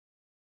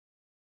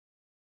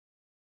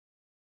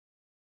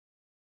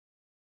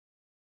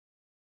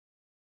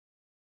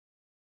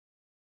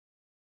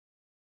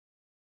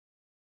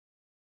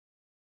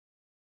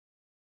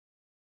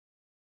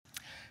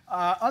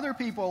Other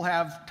people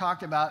have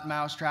talked about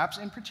mousetraps.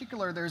 In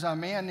particular, there's a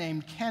man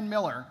named Ken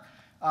Miller.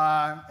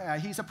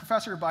 He's a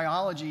professor of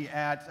biology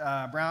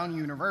at Brown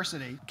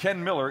University.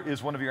 Ken Miller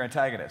is one of your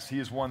antagonists. He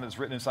is one that's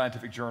written in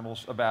scientific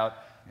journals about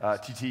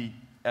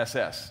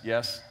TTSS,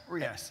 yes?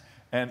 Yes.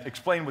 And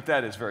explain what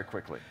that is very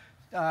quickly.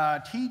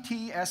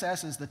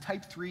 TTSS is the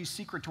type 3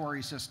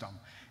 secretory system.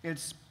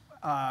 It's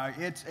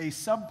a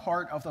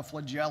subpart of the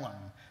flagellum.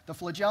 The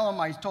flagellum,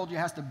 I told you,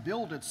 has to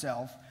build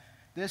itself.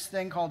 This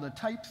thing called the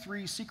type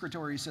 3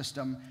 secretory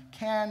system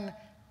can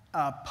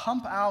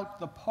pump out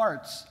the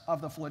parts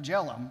of the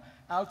flagellum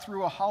out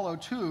through a hollow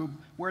tube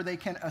where they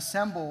can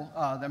assemble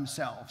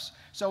themselves.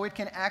 So it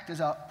can act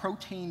as a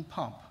protein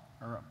pump,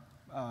 or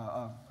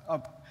a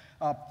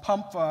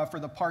pump for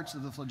the parts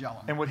of the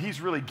flagellum. And what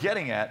he's really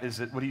getting at is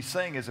that what he's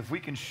saying is if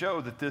we can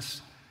show that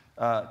this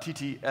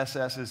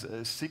TTSS is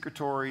a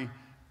secretory,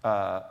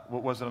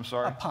 what was it, I'm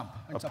sorry? A pump.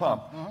 It's a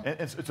pump. And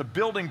it's a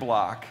building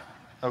block,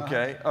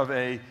 okay, of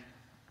a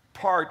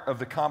part of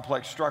the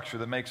complex structure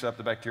that makes up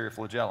the bacteria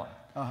flagellum.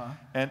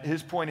 And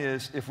his point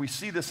is, if we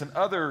see this in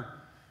other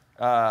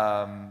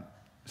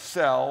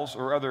cells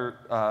or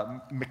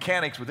other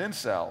mechanics within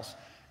cells,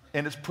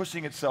 and it's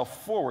pushing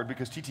itself forward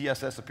because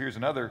TTSS appears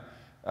in other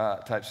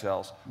type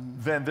cells,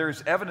 then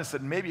there's evidence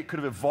that maybe it could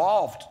have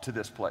evolved to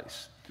this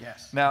place.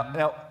 Yes.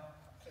 Now,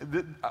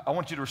 I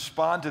want you to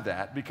respond to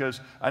that,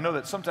 because I know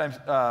that sometimes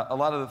a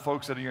lot of the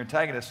folks that are your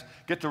antagonists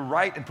get to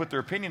write and put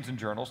their opinions in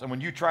journals, and when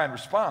you try and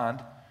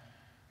respond,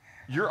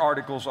 your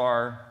articles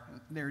are...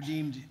 They're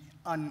deemed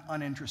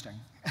uninteresting.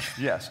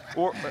 Yes,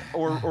 or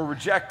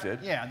rejected.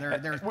 Yeah,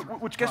 they're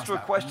which gets to a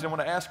question I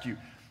want to ask you.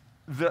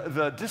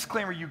 The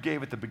disclaimer you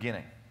gave at the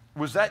beginning,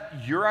 was that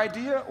your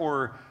idea,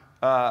 or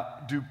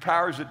do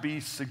powers that be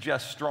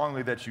suggest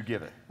strongly that you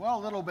give it? Well,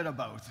 a little bit of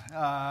both.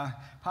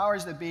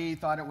 Powers that be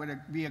thought it would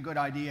be a good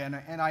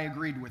idea, and I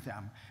agreed with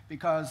them,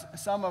 because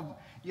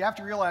you have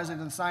to realize that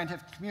in the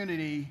scientific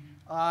community,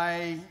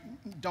 I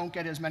don't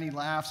get as many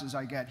laughs as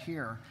I get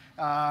here.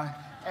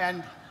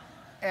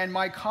 And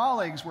my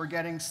colleagues were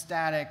getting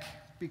static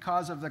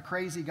because of the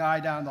crazy guy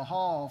down the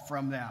hall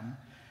from them.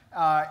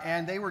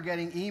 And they were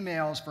getting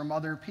emails from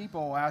other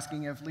people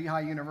asking if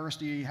Lehigh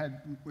University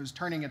was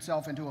turning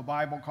itself into a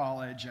Bible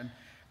college, and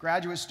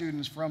graduate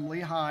students from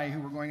Lehigh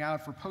who were going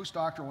out for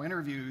postdoctoral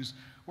interviews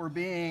were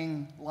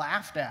being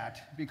laughed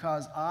at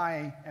because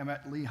I am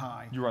at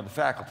Lehigh. You were on the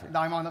faculty.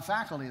 I'm on the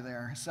faculty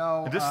there.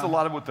 So and this is a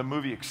lot of what the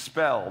movie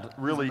Expelled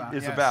really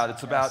is about.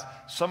 It's about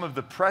some of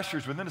the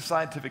pressures within the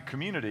scientific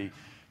community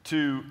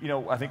to,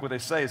 I think what they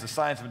say is the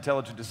science of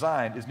intelligent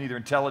design is neither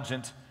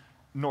intelligent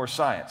nor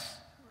science.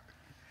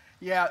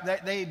 Yeah,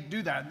 they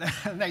do that.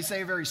 They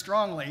say very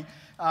strongly,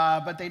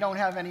 but they don't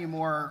have any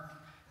more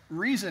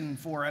reason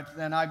for it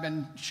than I've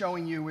been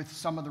showing you with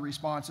some of the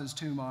responses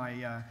to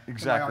my exactly.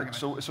 To my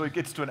argument. So it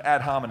gets to an ad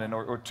hominem,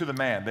 or to the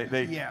man.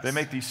 They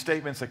make these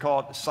statements. They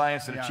call it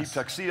science in a cheap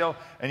tuxedo,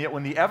 and yet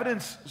when the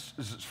evidence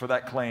for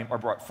that claim are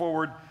brought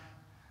forward,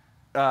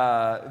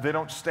 they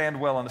don't stand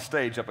well on the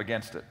stage up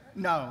against it.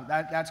 No,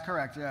 that's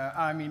correct.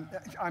 I mean,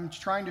 I'm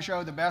trying to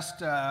show the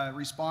best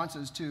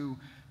responses to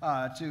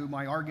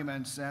my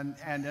arguments, and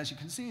as you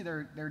can see,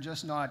 they're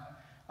just not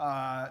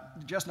that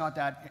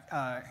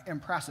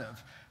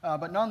impressive.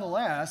 But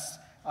nonetheless,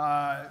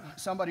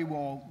 somebody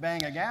will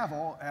bang a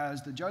gavel,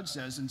 as the judge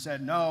says, and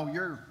said, "No,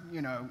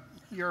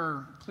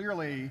 you're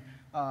clearly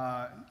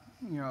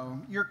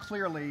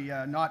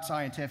not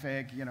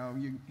scientific.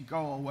 You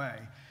go away."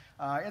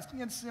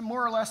 It's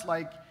more or less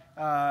like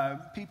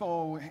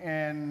people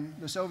in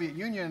the Soviet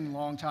Union a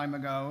long time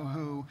ago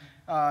who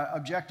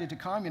objected to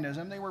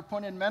communism. They were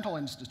put in mental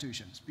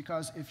institutions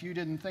because if you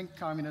didn't think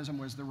communism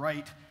was the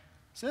right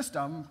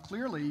system,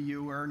 clearly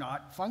you were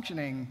not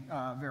functioning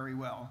very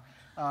well.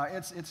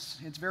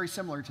 It's very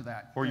similar to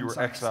that. Or you were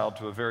exiled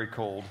to a very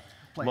cold,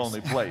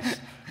 lonely place,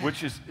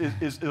 which is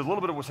a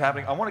little bit of what's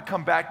happening. I want to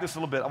come back this a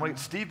little bit. I want to get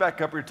Steve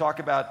back up here to talk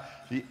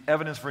about the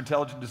evidence for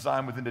intelligent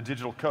design within the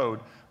digital code.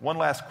 One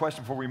last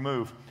question before we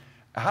move.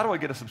 How do I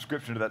get a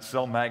subscription to that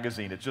Cell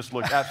magazine? It just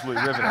looked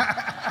absolutely riveting.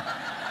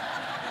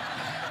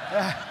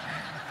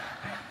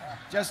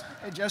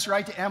 Just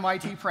write to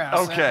MIT Press.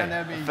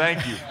 Okay,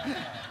 thank you.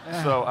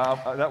 So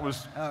that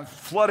was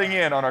flooding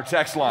in on our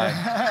text line,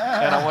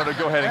 and I wanted to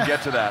go ahead and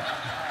get to that.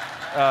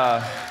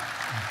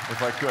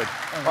 If I could.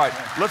 All right,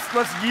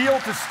 let's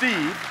yield to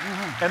Steve,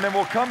 and then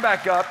we'll come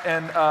back up,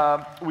 and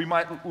we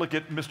might look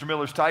at Mr.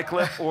 Miller's tie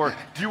clip, or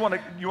do you want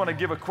to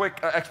give a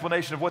quick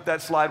explanation of what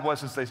that slide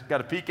was, since they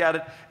got a peek at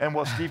it, and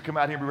will Steve come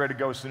out here and be ready to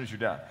go as soon as you're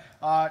done?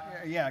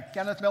 Yeah,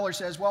 Kenneth Miller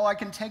says, well, I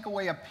can take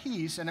away a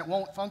piece, and it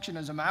won't function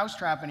as a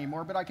mousetrap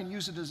anymore, but I can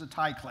use it as a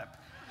tie clip.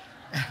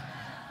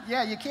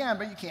 Yeah, you can,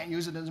 but you can't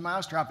use it as a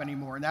mousetrap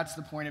anymore, and that's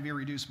the point of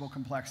irreducible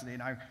complexity.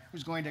 And I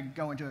was going to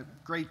go into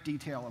great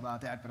detail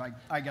about that, but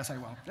I guess I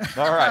won't.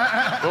 All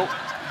right. Well,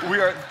 we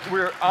are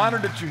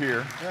honored that you're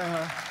here.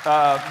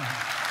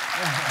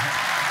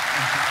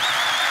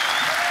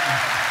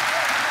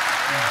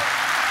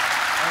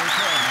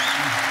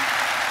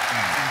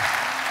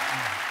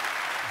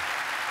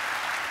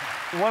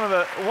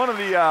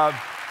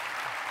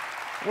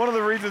 One of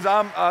the reasons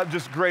I'm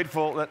just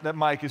grateful that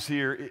Mike is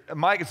here,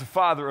 Mike is the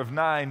father of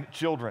 9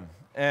 children.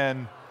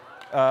 And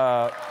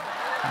so,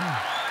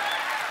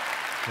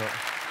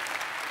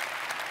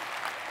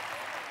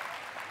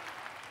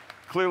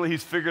 clearly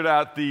he's figured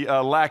out the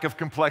lack of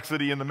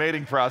complexity in the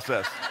mating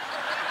process.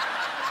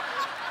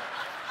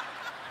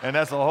 And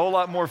that's a whole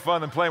lot more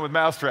fun than playing with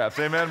mousetraps.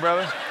 Amen,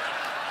 brother? You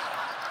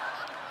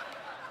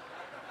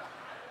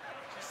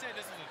say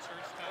this is a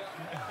church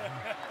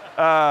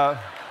time?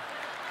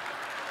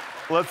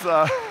 Let's,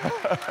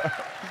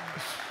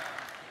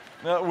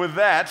 with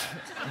that,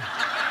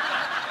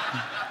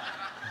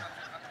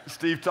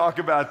 Steve, talk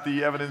about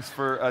the evidence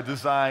for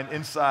design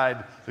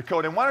inside the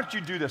code. And why don't you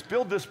do this?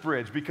 Build this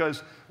bridge,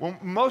 because when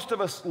most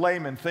of us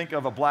laymen think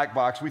of a black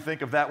box, we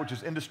think of that which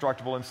is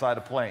indestructible inside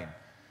a plane.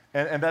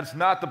 And that's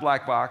not the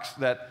black box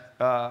that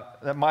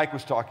Mike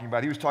was talking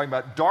about. He was talking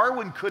about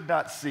Darwin could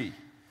not see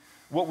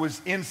what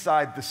was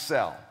inside the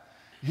cell.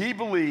 He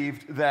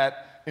believed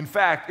that, in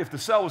fact, if the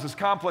cell was as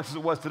complex as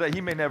it was today,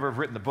 he may never have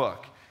written the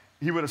book.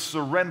 He would have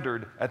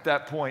surrendered at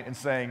that point and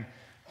saying,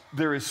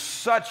 there is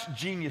such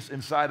genius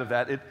inside of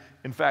that. It,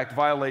 in fact,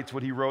 violates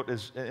what he wrote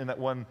in that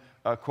one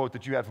quote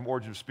that you had from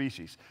Origin of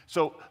Species.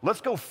 So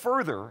let's go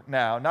further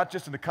now, not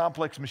just in the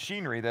complex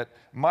machinery that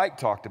Mike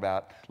talked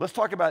about. Let's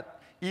talk about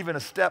even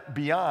a step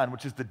beyond,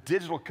 which is the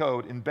digital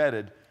code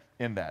embedded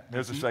in that.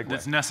 There's a segue.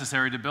 That's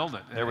necessary to build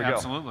it. There we go.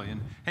 Absolutely.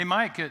 And hey,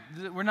 Mike,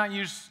 we're not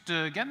used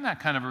to getting that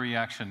kind of a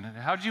reaction.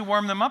 How did you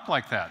warm them up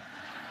like that?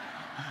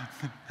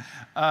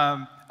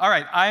 All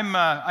right,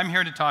 I'm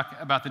here to talk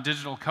about the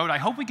digital code. I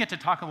hope we get to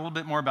talk a little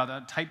bit more about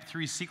that Type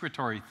 3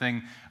 secretory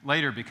thing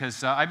later,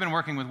 because I've been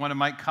working with one of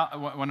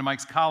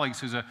Mike's colleagues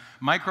who's a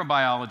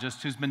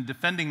microbiologist who's been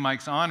defending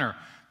Mike's honor,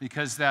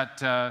 because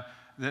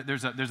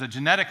there's a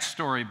genetic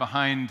story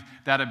behind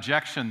that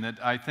objection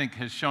that I think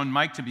has shown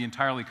Mike to be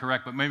entirely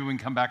correct, but maybe we can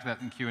come back to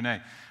that in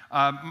Q&A.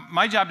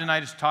 My job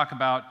tonight is to talk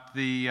about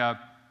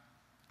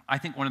I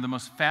think one of the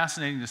most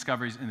fascinating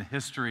discoveries in the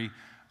history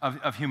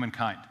of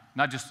humankind.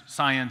 Not just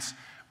science,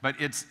 but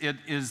it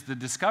is the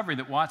discovery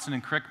that Watson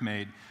and Crick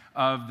made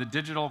of the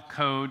digital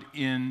code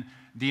in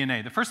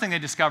DNA. The first thing they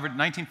discovered in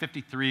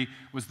 1953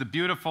 was the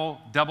beautiful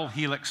double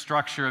helix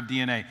structure of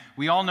DNA.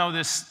 We all know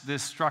this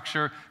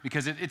structure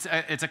because it's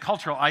a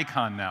cultural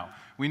icon now.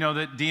 We know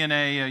that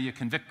DNA, you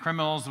convict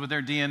criminals with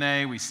their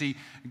DNA. We see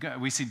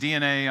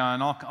DNA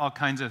on all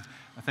kinds of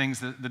things.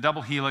 The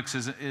double helix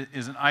is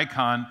an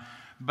icon,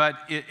 but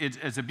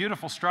it's a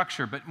beautiful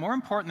structure. But more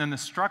important than the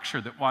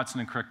structure that Watson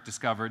and Crick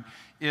discovered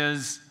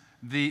is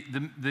the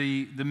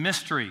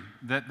mystery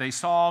that they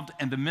solved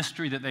and the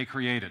mystery that they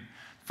created.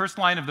 First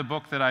line of the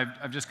book that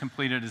I've just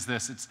completed is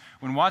this. It's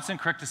when Watson and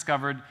Crick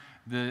discovered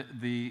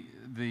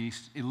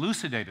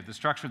elucidated the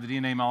structure of the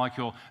DNA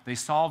molecule, they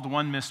solved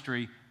one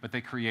mystery, but they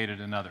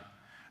created another.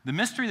 The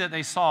mystery that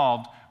they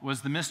solved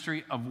was the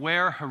mystery of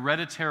where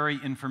hereditary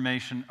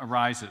information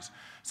arises.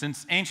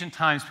 Since ancient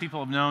times, people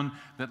have known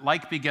that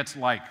like begets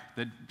like,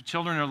 that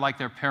children are like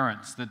their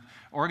parents, that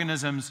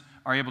organisms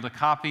are able to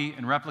copy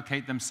and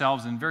replicate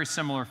themselves in very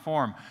similar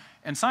form.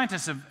 And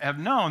scientists have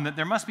known that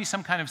there must be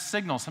some kind of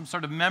signal, some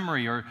sort of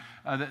memory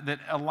that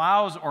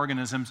allows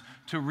organisms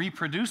to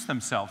reproduce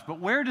themselves.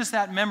 But where does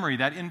that memory,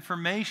 that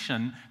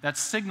information, that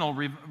signal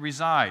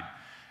reside?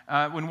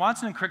 When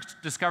Watson and Crick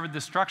discovered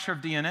the structure of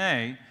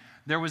DNA,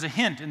 there was a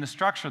hint in the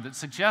structure that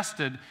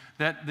suggested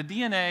that the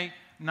DNA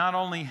not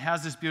only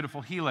has this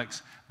beautiful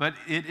helix, but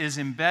it is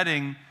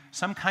embedding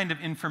some kind of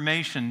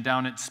information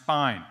down its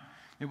spine.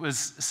 It was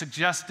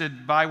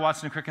suggested by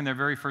Watson and Crick in their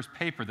very first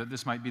paper that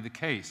this might be the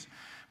case.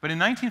 But in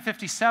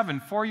 1957,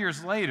 4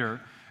 years later,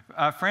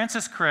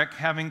 Francis Crick,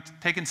 having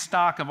taken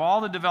stock of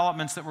all the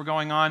developments that were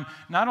going on,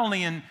 not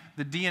only in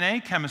the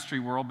DNA chemistry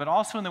world, but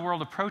also in the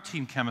world of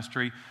protein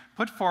chemistry,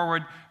 put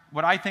forward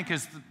what I think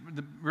is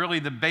really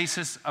the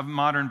basis of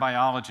modern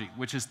biology,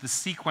 which is the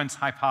sequence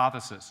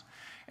hypothesis.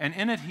 And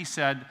in it, he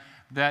said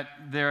that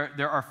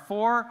there are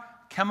 4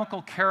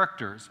 chemical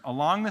characters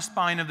along the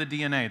spine of the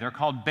DNA, they're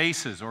called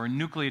bases or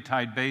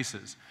nucleotide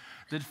bases,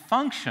 that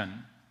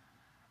function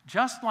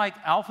just like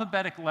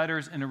alphabetic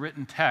letters in a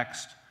written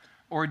text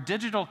or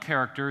digital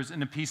characters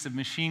in a piece of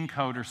machine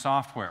code or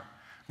software.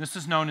 This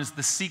is known as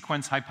the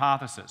sequence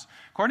hypothesis.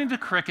 According to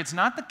Crick, it's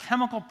not the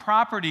chemical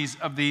properties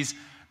of these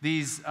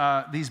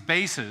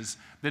bases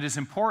that is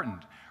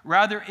important.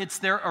 Rather, it's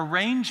their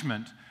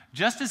arrangement.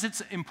 Just as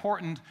it's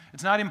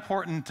not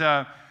important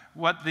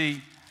what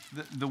the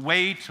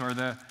weight or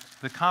the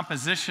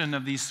composition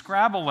of these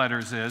Scrabble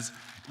letters is.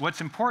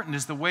 What's important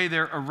is the way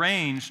they're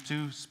arranged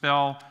to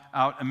spell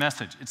out a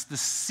message. It's the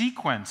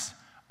sequence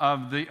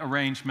of the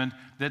arrangement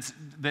that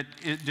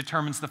it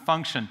determines the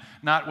function,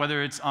 not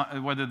whether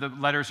the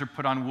letters are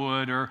put on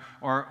wood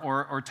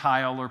or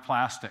tile or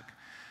plastic.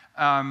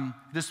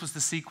 This was the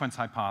sequence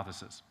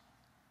hypothesis.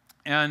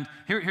 And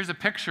here's a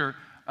picture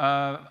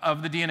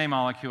of the DNA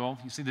molecule.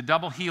 You see the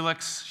double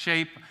helix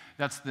shape.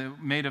 That's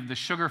made of the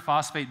sugar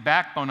phosphate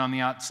backbone on the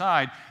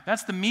outside.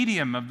 That's the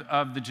medium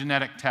of the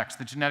genetic text,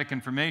 the genetic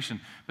information.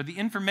 But the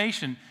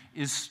information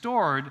is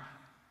stored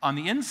on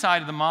the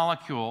inside of the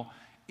molecule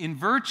in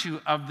virtue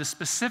of the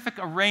specific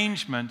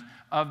arrangement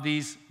of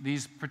these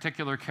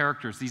particular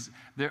characters.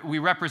 We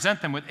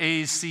represent them with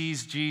A's,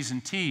 C's, G's,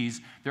 and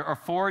T's. There are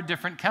 4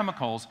 different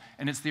chemicals,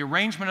 and it's the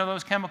arrangement of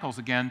those chemicals,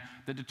 again,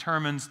 that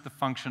determines the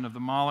function of the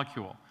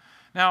molecule.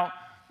 Now,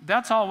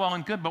 that's all well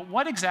and good, but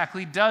what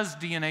exactly does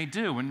DNA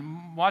do?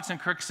 When Watson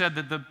and Crick said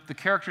that the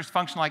characters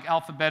function like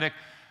alphabetic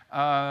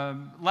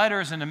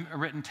letters in a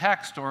written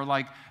text or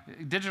like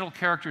digital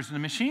characters in a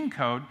machine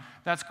code,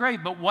 that's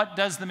great, but what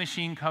does the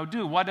machine code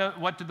do?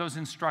 What do those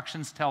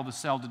instructions tell the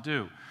cell to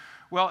do?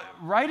 Well,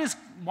 right as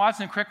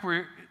Watson and Crick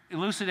were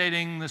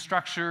elucidating the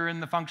structure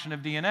and the function of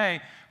DNA,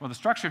 well, the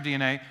structure of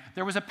DNA,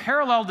 there was a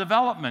parallel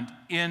development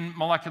in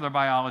molecular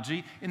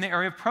biology in the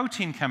area of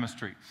protein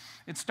chemistry.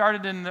 It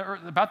started in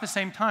about the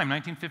same time,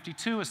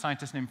 1952. A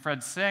scientist named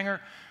Fred Sanger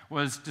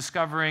was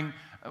discovering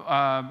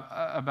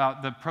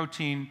about the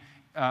protein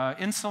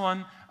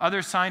insulin.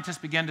 Other scientists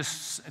began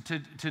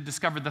to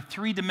discover the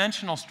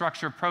 3-dimensional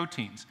structure of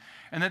proteins,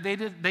 and that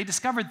they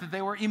discovered that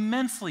they were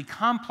immensely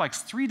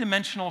complex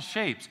 3-dimensional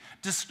shapes.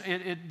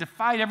 It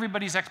defied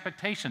everybody's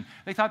expectation.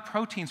 They thought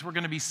proteins were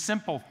going to be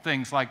simple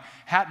things like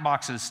hat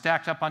boxes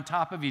stacked up on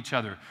top of each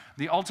other.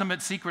 The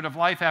ultimate secret of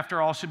life, after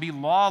all, should be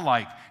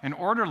law-like and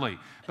orderly.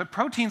 But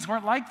proteins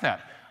weren't like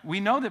that. We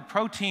know that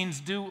proteins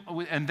do,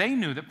 and they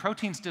knew that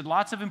proteins did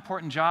lots of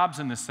important jobs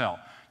in the cell.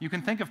 You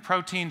can think of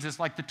proteins as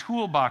like the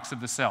toolbox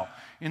of the cell.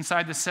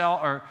 Inside the cell,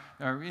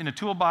 or in a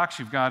toolbox,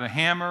 you've got a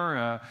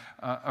hammer,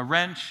 a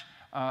wrench,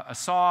 a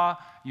saw,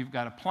 you've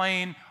got a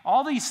plane.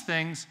 All these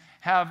things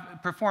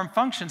perform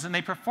functions, and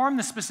they perform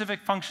the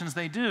specific functions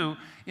they do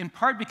in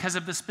part because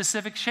of the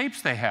specific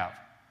shapes they have.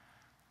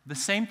 The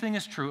same thing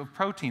is true of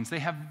proteins. They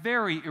have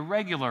very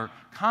irregular,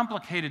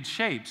 complicated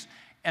shapes,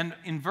 and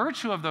in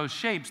virtue of those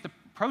shapes, the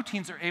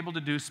proteins are able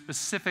to do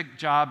specific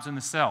jobs in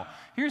the cell.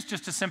 Here's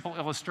just a simple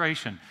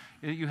illustration.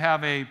 You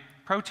have a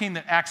protein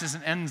that acts as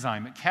an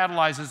enzyme. It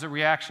catalyzes a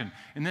reaction.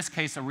 In this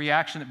case, a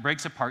reaction that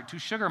breaks apart 2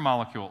 sugar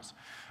molecules.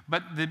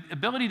 But the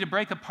ability to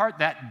break apart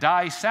that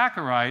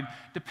disaccharide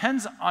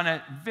depends on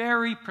a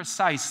very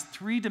precise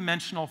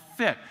 3-dimensional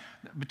fit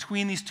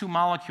between these 2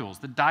 molecules.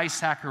 The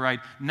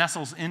disaccharide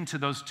nestles into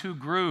those 2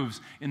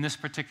 grooves in this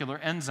particular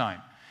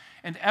enzyme.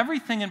 And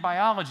everything in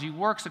biology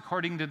works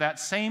according to that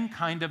same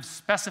kind of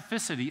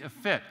specificity of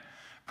fit.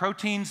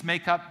 Proteins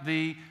make up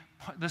the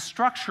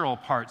structural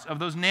parts of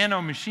those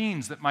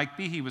nanomachines that Mike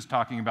Behe was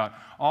talking about.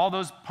 All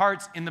those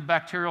parts in the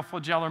bacterial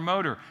flagellar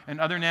motor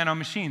and other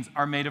nanomachines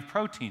are made of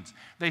proteins.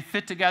 They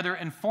fit together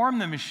and form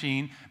the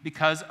machine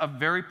because of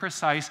very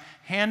precise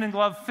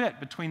hand-and-glove fit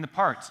between the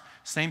parts.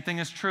 Same thing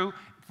is true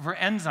for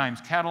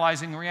enzymes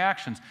catalyzing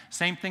reactions.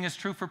 Same thing is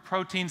true for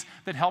proteins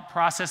that help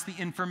process the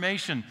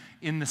information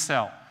in the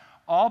cell.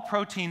 All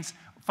proteins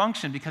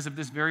function because of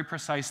this very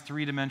precise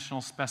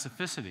 3-dimensional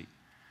specificity.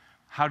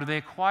 How do they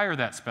acquire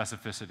that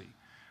specificity?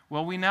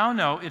 Well, we now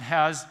know it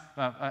has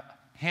a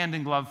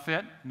hand-in-glove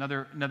fit,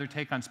 another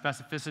take on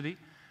specificity.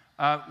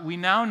 We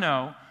now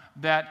know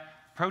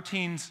that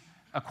proteins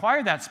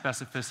acquire that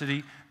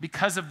specificity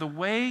because of the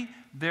way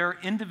their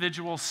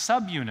individual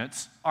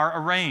subunits are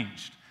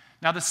arranged.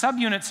 Now, the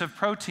subunits of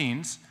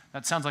proteins,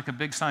 that sounds like a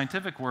big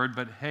scientific word,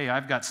 but hey,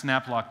 I've got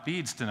snap-lock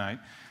beads tonight.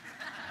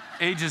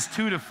 Ages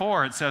 2 to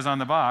 4, it says on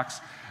the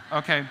box.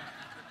 Okay.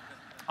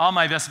 All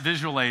my best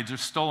visual aids are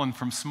stolen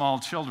from small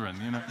children,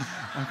 you know.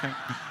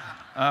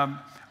 Okay.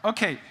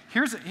 Okay,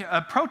 here's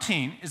a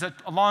protein is a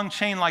long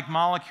chain-like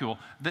molecule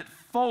that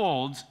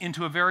folds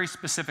into a very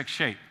specific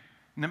shape.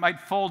 And it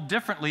might fold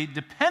differently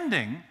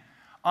depending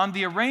on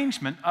the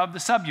arrangement of the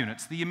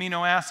subunits, the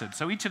amino acids.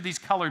 So each of these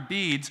colored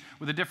beads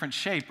with a different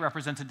shape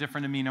represents a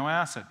different amino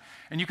acid.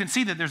 And you can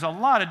see that there's a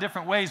lot of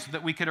different ways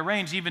that we could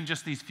arrange even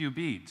just these few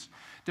beads.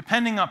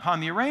 Depending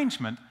upon the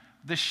arrangement,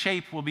 the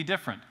shape will be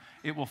different.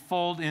 It will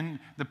fold in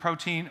the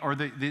protein, or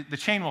the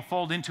chain will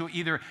fold into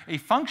either a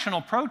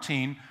functional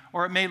protein,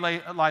 or it may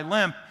lie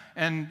limp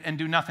and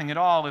do nothing at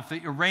all if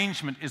the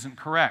arrangement isn't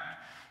correct.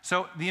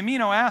 So the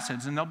amino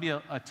acids, and there'll be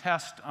a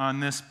test on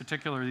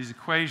these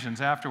equations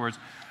afterwards,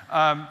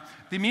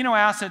 the amino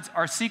acids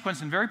are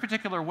sequenced in very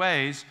particular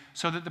ways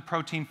so that the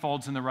protein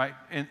folds in the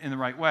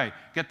right way.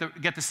 Get the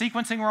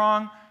sequencing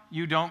wrong,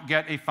 you don't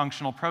get a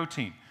functional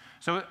protein.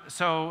 So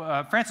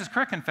Francis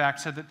Crick, in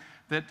fact, said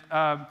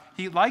that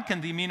he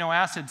likened the amino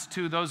acids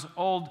to those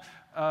old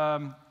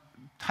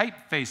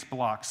typeface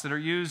blocks that are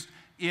used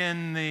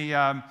in the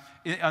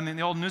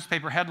old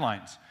newspaper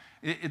headlines.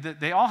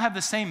 They all have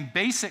the same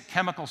basic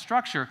chemical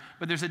structure,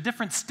 but there's a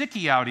different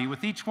sticky outie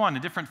with each one, a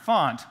different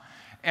font.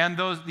 And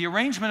the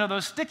arrangement of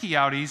those sticky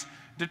outies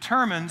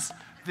determines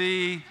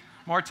the,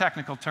 more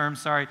technical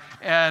terms, sorry,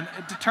 and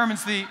it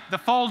determines the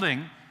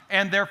folding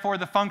and therefore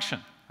the function.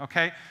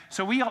 Okay?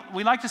 So we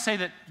like to say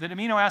that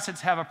amino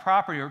acids have a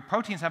property, or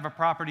proteins have a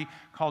property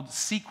called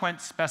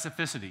sequence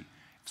specificity.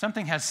 If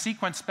something has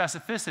sequence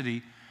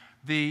specificity,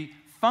 the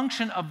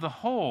function of the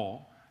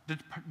whole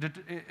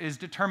is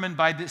determined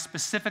by the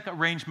specific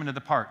arrangement of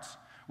the parts.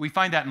 We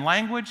find that in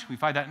language, we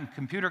find that in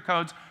computer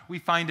codes, we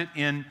find it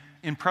in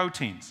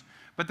proteins.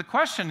 But the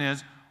question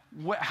is,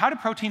 how do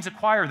proteins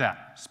acquire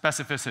that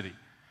specificity?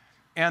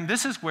 And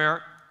this is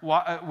where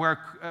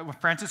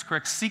Francis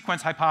Crick's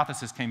sequence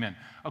hypothesis came in.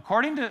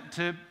 According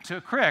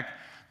to Crick,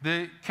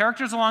 the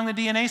characters along the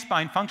DNA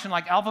spine function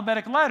like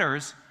alphabetic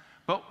letters,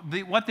 but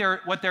what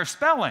they're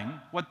spelling,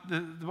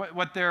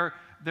 what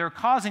they're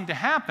causing to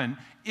happen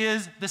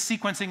is the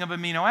sequencing of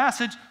amino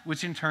acids,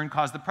 which in turn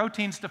cause the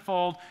proteins to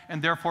fold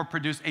and therefore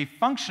produce a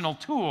functional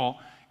tool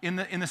in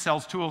the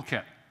cell's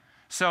toolkit.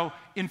 So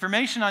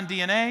information on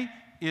DNA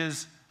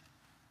is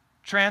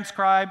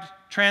transcribed,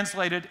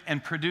 translated,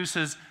 and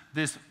produces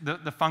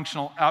the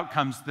functional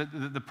outcomes,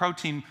 the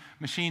protein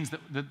machines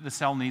that the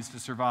cell needs to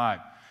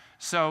survive.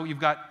 So you've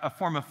got a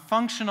form of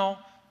functional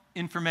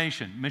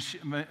information,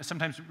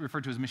 sometimes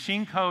referred to as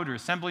machine code or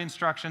assembly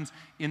instructions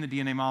in the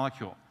DNA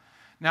molecule.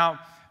 Now,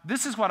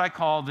 this is what I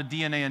call the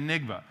DNA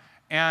enigma.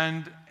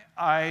 And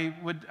I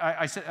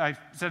said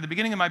at the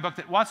beginning of my book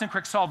that Watson and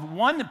Crick solved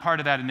one part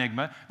of that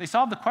enigma. They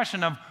solved the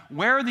question of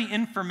where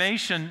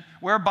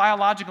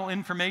biological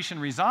information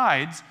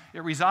resides.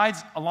 It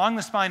resides along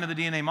the spine of the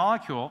DNA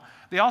molecule.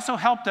 They also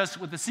helped us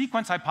with the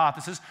sequence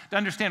hypothesis to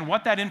understand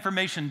what that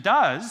information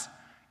does.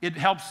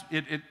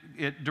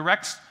 It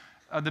directs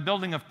the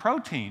building of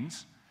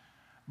proteins,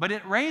 but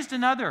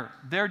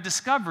their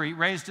discovery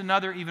raised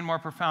another even more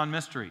profound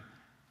mystery.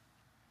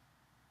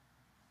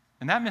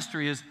 And that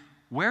mystery is,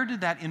 where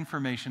did that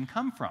information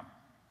come from?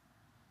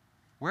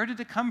 Where did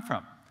it come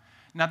from?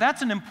 Now,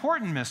 that's an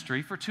important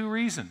mystery for two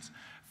reasons.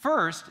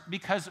 First,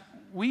 because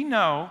we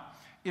know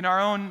in our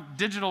own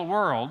digital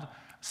world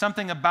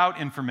something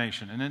about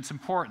information and its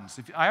importance.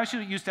 I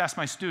actually used to ask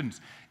my students,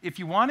 if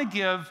you want to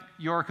give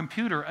your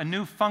computer a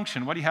new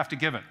function, what do you have to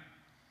give it?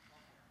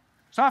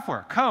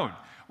 Software, code.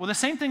 Well, the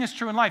same thing is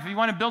true in life. If you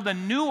want to build a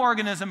new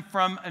organism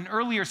from an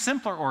earlier,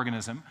 simpler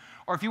organism,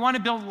 or if you want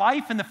to build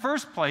life in the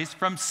first place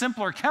from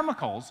simpler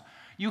chemicals,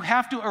 you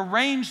have to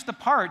arrange the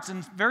parts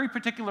in very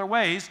particular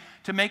ways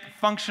to make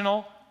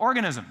functional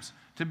organisms.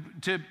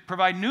 To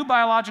provide new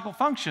biological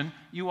function,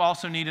 you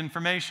also need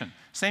information.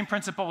 Same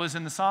principle is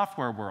in the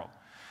software world.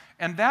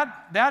 And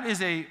that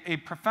is a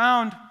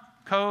profound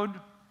code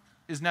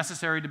is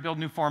necessary to build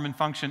new form and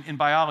function in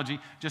biology,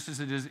 just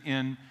as it is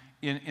in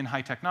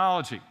high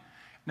technology.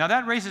 Now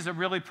that raises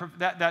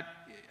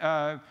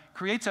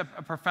creates a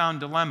profound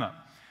dilemma,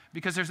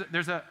 because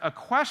there's a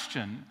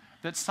question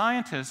that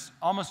scientists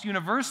almost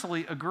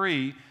universally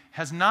agree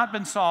has not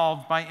been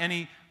solved by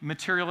any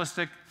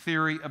materialistic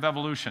theory of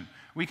evolution.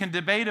 We can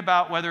debate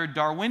about whether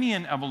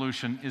Darwinian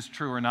evolution is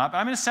true or not, but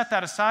I'm going to set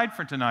that aside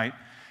for tonight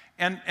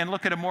and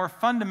look at a more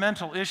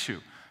fundamental issue.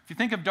 If you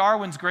think of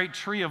Darwin's great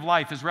tree of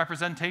life as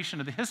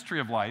representation of the history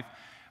of life,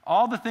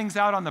 all the things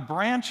out on the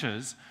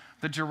branches,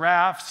 the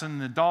giraffes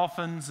and the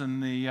dolphins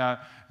and the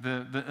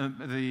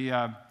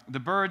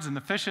birds and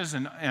the fishes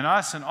and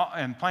us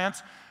and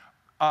plants,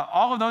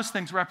 all of those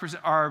things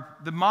are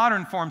the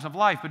modern forms of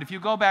life. But if you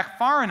go back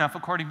far enough,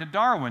 according to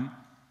Darwin,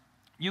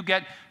 you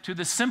get to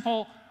the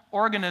simple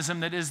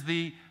organism that is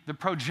the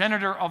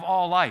progenitor of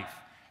all life.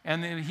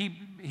 And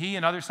he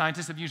and other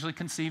scientists have usually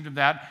conceived of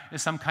that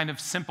as some kind of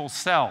simple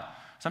cell.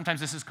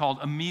 Sometimes this is called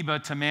amoeba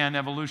to man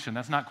evolution.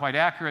 That's not quite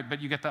accurate, but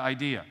you get the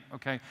idea,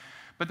 okay?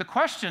 But the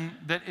question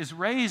that is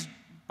raised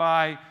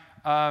by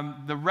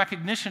the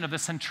recognition of the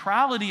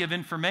centrality of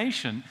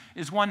information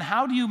is one,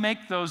 how do you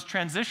make those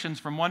transitions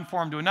from one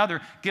form to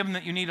another, given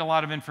that you need a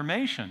lot of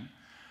information,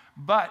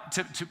 but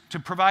to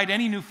provide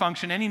any new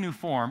function, any new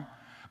form?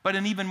 But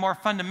an even more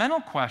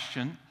fundamental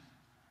question,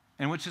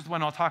 and which is the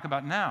one I'll talk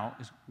about now,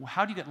 is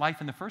how do you get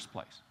life in the first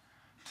place?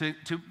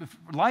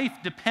 Life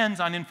depends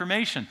on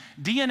information.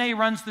 DNA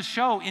runs the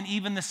show in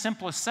even the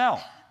simplest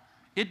cell.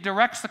 It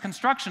directs the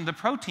construction of the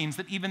proteins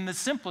that even the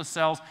simplest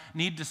cells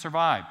need to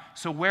survive.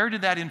 So where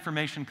did that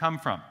information come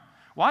from?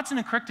 Watson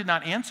and Crick did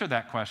not answer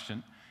that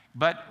question,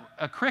 but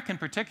Crick in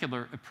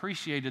particular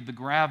appreciated the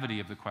gravity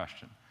of the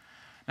question.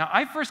 Now,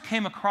 I first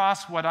came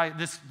across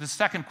the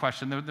second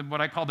question,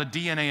 what I call the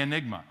DNA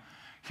enigma,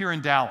 here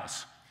in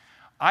Dallas.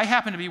 I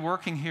happened to be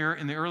working here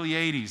in the early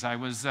 80s. I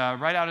was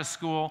right out of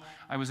school.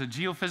 I was a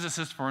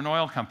geophysicist for an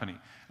oil company. And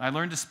I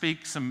learned to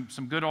speak some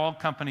good oil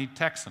company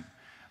Texan.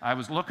 I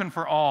was looking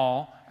for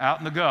all out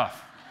in the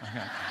Gulf.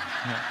 Okay.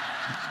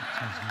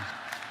 Yeah.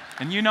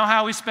 And you know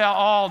how we spell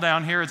all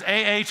down here. It's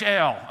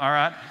A-H-L, all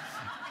right?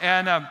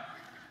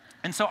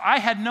 And so I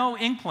had no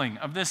inkling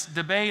of this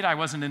debate. I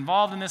wasn't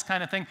involved in this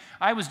kind of thing.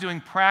 I was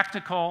doing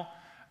practical,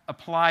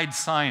 applied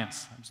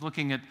science. I was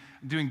looking at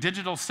doing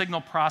digital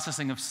signal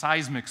processing of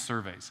seismic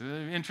surveys.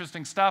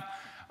 Interesting stuff.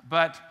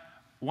 But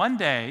one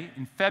day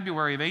in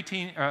February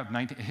of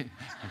 19...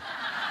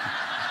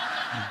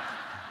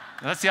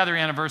 That's the other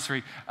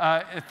anniversary.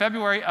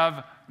 February of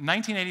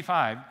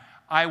 1985,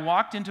 I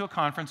walked into a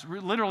conference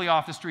literally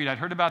off the street. I'd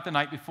heard about the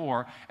night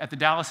before at the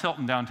Dallas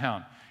Hilton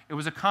downtown. It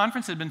was a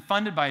conference that had been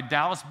funded by a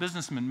Dallas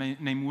businessman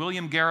named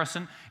William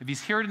Garrison. If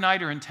he's here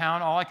tonight or in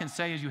town, all I can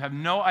say is you have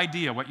no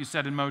idea what you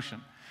set in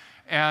motion.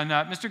 And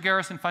Mr.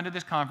 Garrison funded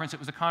this conference. It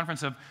was a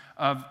conference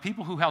of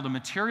people who held a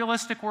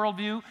materialistic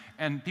worldview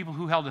and people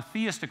who held a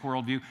theistic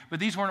worldview, but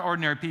these weren't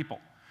ordinary people.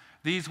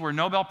 These were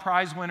Nobel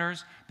Prize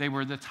winners. They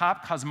were the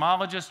top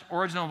cosmologists,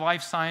 origin of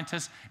life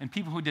scientists, and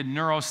people who did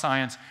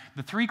neuroscience.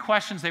 The three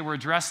questions they were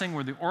addressing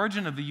were the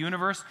origin of the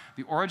universe,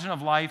 the origin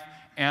of life,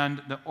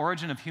 and the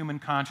origin of human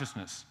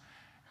consciousness.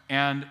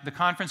 And the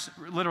conference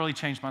literally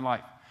changed my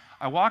life.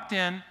 I walked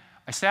in,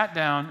 I sat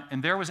down,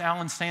 and there was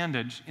Alan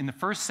Sandage in the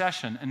first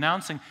session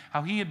announcing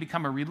how he had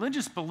become a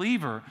religious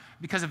believer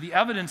because of the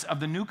evidence of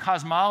the new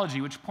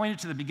cosmology, which pointed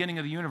to the beginning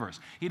of the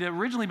universe. He'd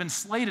originally been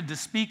slated to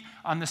speak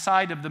on the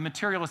side of the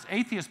materialist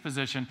atheist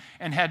position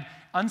and had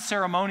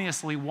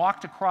unceremoniously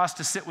walked across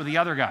to sit with the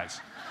other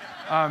guys.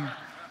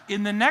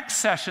 In the next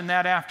session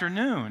that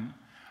afternoon,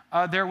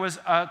 there was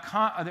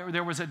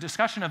a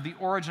discussion of the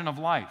origin of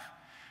life.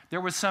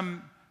 There was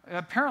some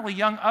apparently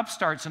young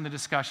upstarts in the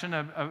discussion,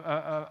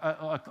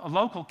 a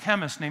local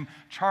chemist named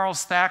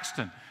Charles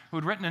Thaxton, who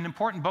had written an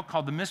important book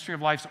called The Mystery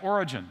of Life's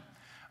Origin.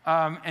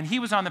 And he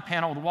was on the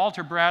panel with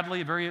Walter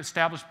Bradley, a very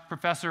established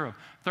professor of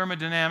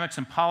thermodynamics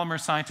and polymer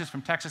scientist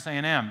from Texas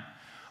A&M.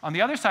 On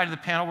the other side of the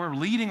panel were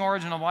leading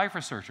origin of life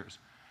researchers.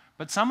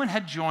 But someone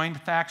had joined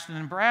Thaxton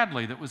and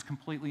Bradley that was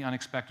completely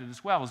unexpected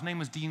as well. His name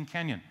was Dean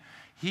Kenyon.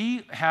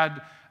 He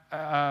had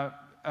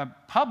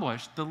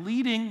published the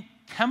leading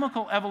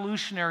chemical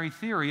evolutionary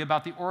theory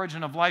about the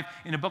origin of life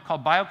in a book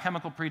called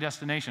Biochemical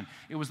Predestination.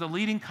 It was the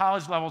leading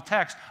college-level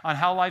text on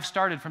how life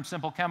started from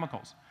simple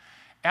chemicals.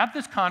 At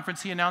this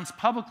conference, he announced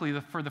publicly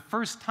for the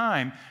first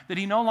time that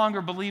he no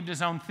longer believed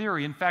his own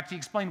theory. In fact, he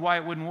explained why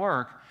it wouldn't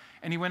work,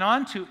 and he went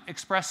on to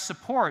express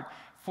support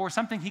for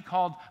something he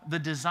called the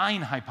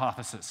design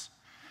hypothesis.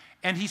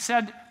 And he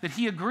said that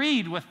he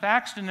agreed with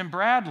Thaxton and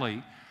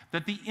Bradley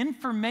that the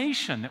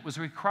information that was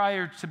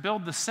required to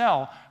build the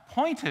cell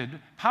pointed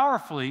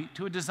powerfully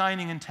to a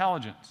designing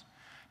intelligence.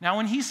 Now,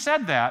 when he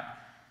said that,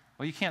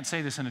 well, you can't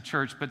say this in a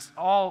church, but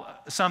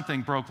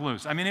something broke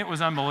loose. I mean, it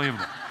was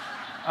unbelievable.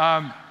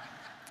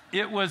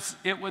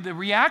 The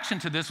reaction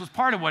to this was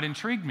part of what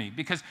intrigued me,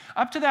 because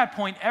up to that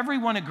point,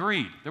 everyone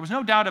agreed, there was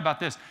no doubt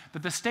about this,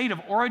 that the state of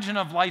origin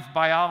of life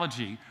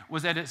biology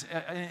was in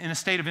a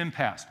state of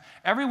impasse.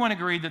 Everyone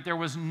agreed that there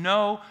was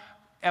no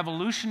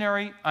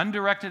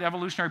undirected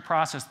evolutionary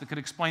process that could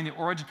explain the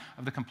origin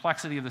of the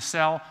complexity of the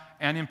cell,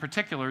 and in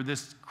particular,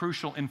 this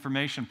crucial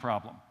information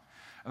problem.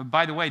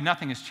 By the way,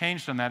 nothing has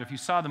changed on that. If you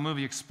saw the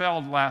movie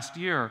Expelled last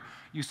year,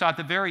 you saw at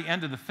the very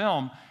end of the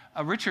film,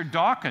 Richard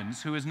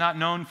Dawkins, who is not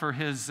known for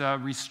his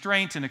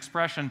restraint and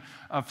expression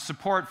of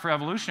support for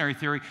evolutionary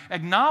theory,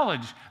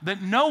 acknowledged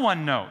that no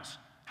one knows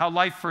how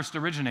life first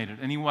originated,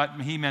 and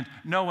what he meant,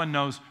 no one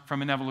knows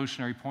from an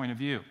evolutionary point of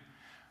view.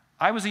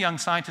 I was a young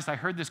scientist. I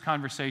heard this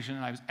conversation,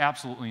 and I was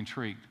absolutely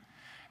intrigued.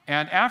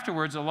 And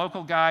afterwards, a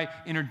local guy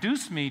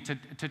introduced me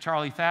to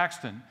Charlie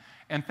Thaxton.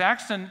 And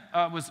Thaxton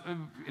was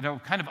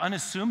kind of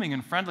unassuming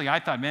and friendly. I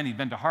thought, man, he'd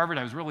been to Harvard.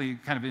 I was really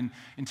kind of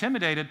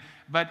intimidated.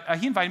 But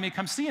he invited me to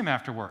come see him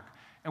after work.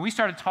 And we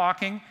started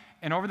talking.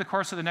 And over the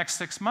course of the next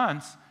 6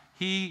 months,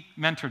 he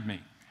mentored me.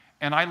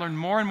 And I learned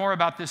more and more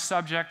about this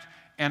subject.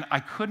 And I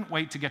couldn't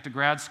wait to get to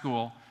grad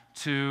school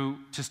to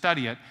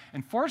study it.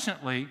 And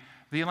fortunately,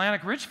 the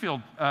Atlantic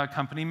Richfield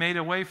company made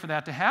a way for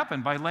that to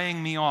happen by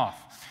laying me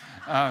off.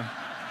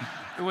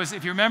 It was,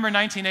 if you remember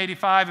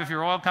 1985, if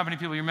you're oil company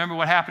people, you remember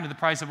what happened to the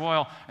price of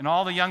oil, and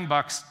all the young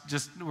bucks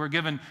just were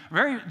given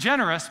very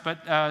generous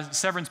but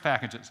severance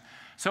packages.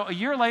 So a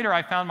year later,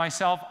 I found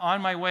myself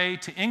on my way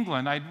to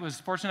England. I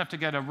was fortunate enough to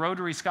get a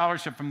Rotary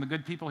scholarship from the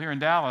good people here in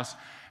Dallas,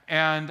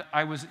 and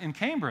I was in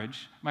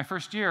Cambridge my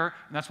first year,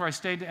 and that's where I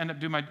stayed to end up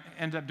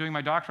doing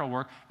my doctoral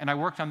work, and I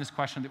worked on this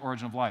question of the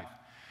origin of life.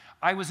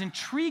 I was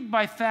intrigued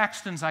by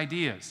Thaxton's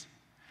ideas,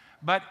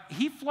 but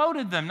he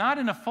floated them not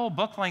in a full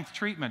book-length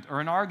treatment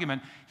or an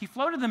argument. He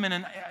floated them in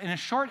a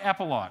short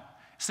epilogue,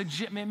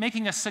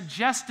 making a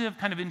suggestive,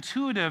 kind of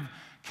intuitive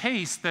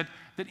case that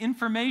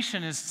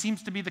information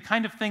seems to be the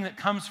kind of thing that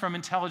comes from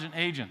intelligent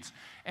agents.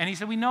 And he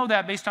said, we know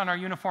that based on our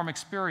uniform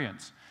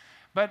experience.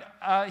 But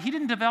he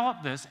didn't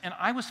develop this, and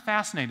I was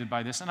fascinated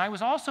by this. And I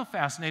was also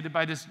fascinated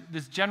by this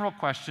general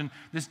question,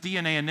 this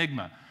DNA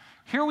enigma.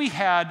 Here we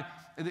had,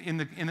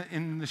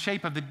 in the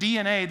shape of the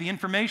DNA, the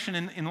information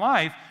in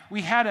life,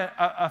 we had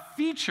a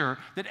feature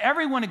that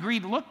everyone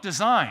agreed looked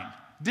designed.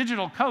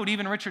 Digital code,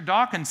 even Richard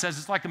Dawkins says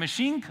it's like a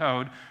machine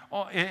code,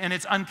 and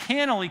it's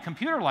uncannily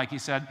computer-like, he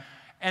said.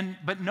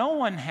 But no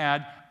one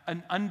had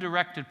an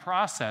undirected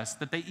process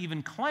that they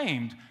even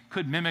claimed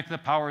could mimic the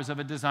powers of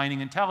a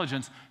designing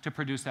intelligence to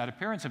produce that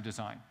appearance of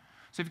design.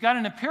 So if you've got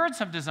an appearance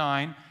of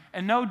design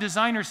and no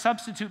designer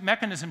substitute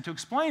mechanism to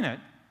explain it,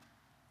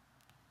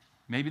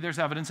 maybe there's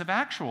evidence of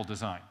actual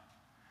design.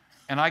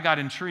 And I got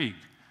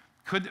intrigued.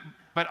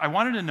 But I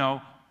wanted to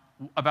know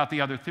about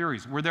the other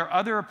theories. Were there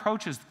other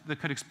approaches that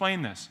could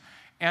explain this?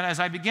 And as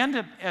I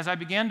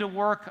began to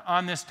work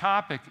on this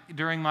topic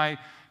during my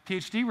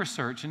PhD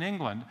research in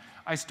England,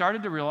 I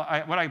started to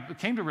realize, what I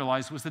came to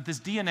realize was that this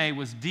DNA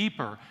was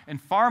deeper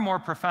and far more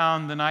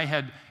profound than I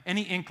had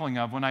any inkling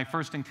of when I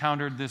first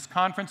encountered this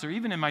conference or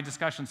even in my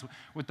discussions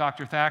with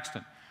Dr.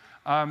 Thaxton.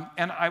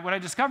 What I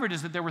discovered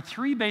is that there were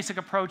three basic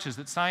approaches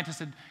that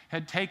scientists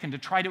had taken to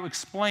try to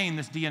explain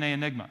this DNA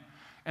enigma.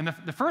 And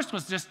the first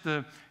was just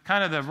the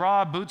kind of the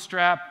raw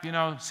bootstrap,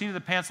 seat of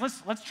the pants.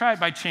 Let's try it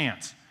by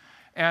chance.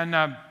 And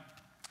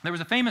there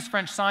was a famous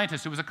French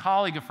scientist who was a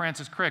colleague of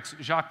Francis Crick's,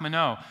 Jacques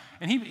Monod,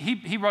 and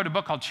he wrote a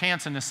book called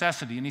Chance and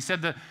Necessity. And he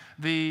said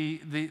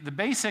the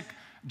basic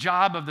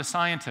job of the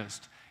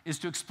scientist is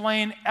to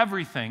explain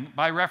everything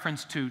by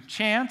reference to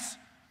chance,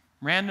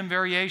 random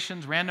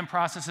variations, random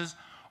processes,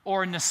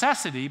 or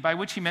necessity, by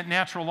which he meant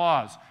natural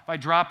laws. If I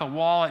drop a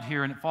wallet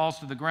here and it falls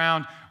to the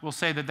ground, we'll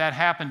say that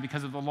happened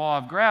because of the law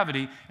of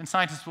gravity, and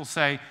scientists will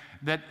say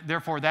that,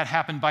 therefore, that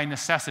happened by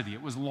necessity.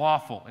 It was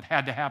lawful. It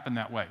had to happen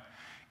that way.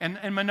 And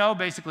Monod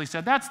basically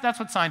said that's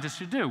what scientists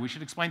should do. We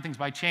should explain things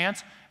by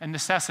chance and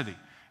necessity.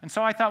 And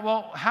so I thought,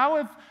 well,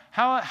 how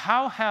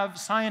have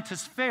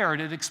scientists fared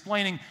at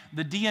explaining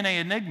the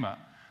DNA enigma,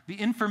 the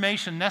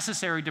information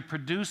necessary to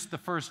produce the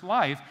first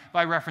life,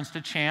 by reference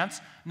to chance,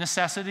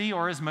 necessity,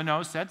 or as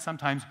Monod said,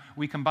 sometimes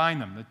we combine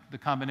them, the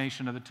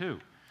combination of the two.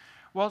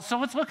 Well, so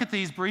let's look at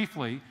these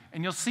briefly,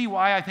 and you'll see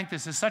why I think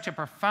this is such a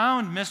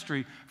profound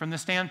mystery from the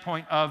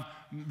standpoint of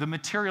the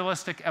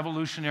materialistic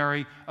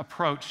evolutionary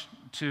approach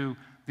to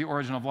the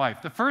origin of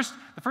life. The first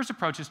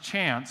approach is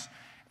chance,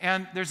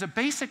 and there's a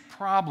basic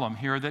problem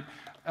here that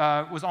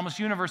was almost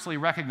universally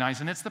recognized,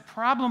 and it's the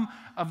problem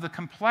of the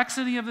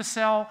complexity of the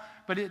cell,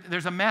 but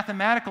there's a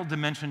mathematical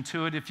dimension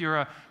to it. If you're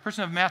a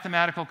person of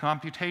mathematical,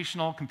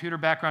 computational, computer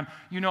background,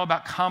 you know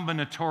about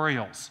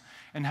combinatorials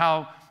and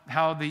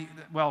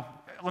well,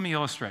 let me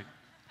illustrate.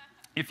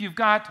 If you've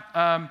got,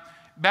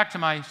 back to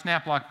my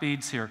snap lock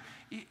beads here,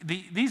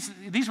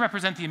 these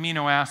represent the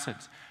amino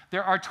acids.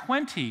 There are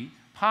 20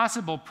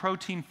 possible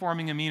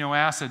protein-forming amino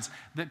acids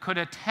that could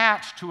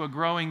attach to a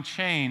growing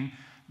chain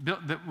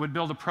that would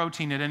build a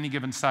protein at any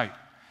given site.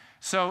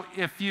 So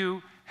if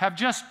you have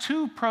just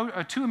two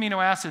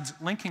amino acids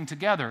linking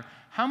together,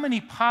 how many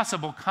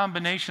possible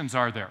combinations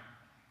are there?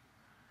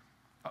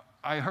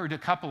 I heard a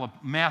couple of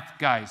math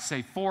guys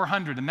say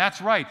 400, and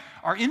that's right.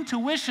 Our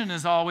intuition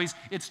is always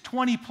it's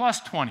 20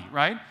 plus 20,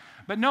 right?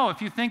 But no,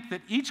 if you think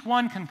that each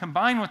one can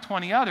combine with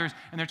 20 others,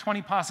 and there are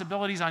 20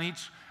 possibilities at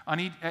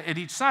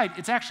each site,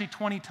 it's actually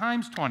 20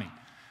 times 20.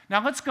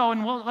 Now let's go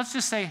and let's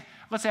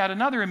add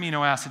another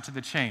amino acid to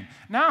the chain.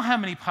 Now how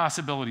many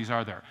possibilities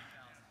are there?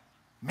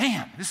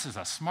 Man, this is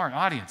a smart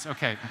audience.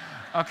 Okay.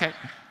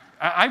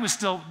 I was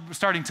still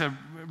starting to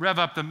rev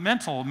up the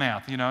mental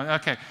math,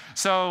 Okay,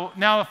 so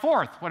now a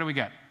fourth, what do we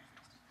get?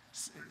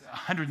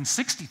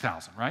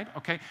 160,000, right?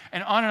 Okay,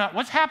 and on and on.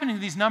 What's happening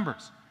to these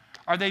numbers?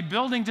 Are they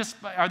building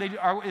are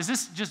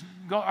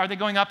they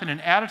going up in an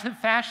additive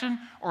fashion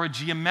or a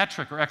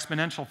geometric or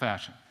exponential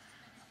fashion?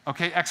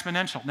 Okay,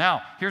 exponential.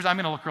 Now, I'm going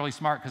to look really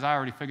smart because I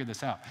already figured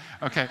this out.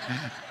 Okay,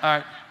 all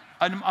right.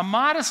 A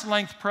modest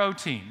length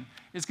protein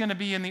is going to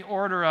be in the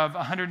order of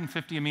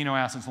 150 amino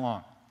acids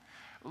long.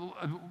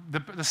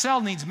 The cell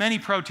needs many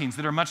proteins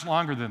that are much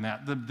longer than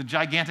that, the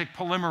gigantic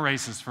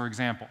polymerases, for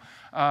example.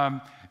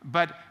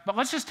 But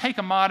let's just take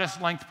a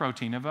modest length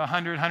protein of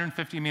 100,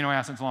 150 amino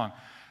acids long.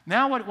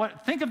 Now,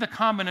 think of the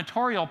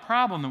combinatorial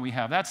problem that we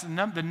have. That's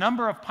the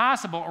number of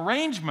possible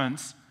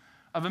arrangements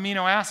of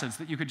amino acids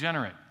that you could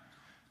generate.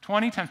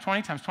 20 times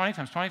 20 times 20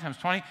 times 20 times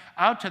 20,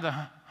 out to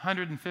the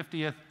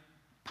 150th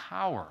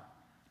power.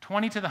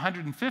 20 to the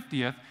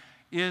 150th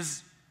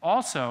is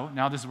also,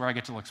 now this is where I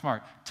get to look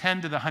smart,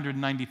 10 to the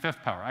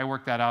 195th power. I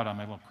worked that out on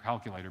my little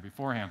calculator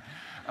beforehand.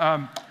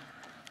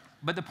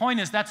 But the point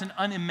is that's an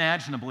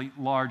unimaginably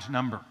large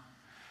number.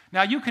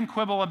 Now, you can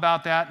quibble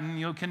about that, and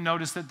you can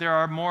notice that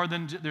there's more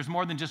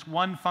than just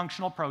one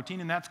functional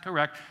protein, and that's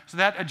correct. So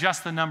that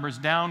adjusts the numbers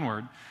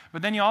downward.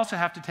 But then you also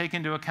have to take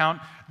into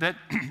account that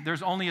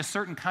there's only a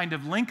certain kind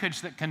of linkage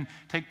that can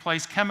take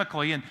place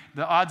chemically, and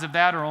the odds of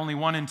that are only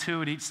 1 and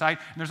 2 at each site.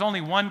 And there's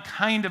only one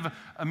kind of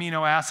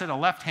amino acid, a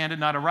left-handed,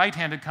 not a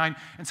right-handed kind.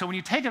 And so when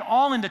you take it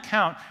all into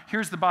account,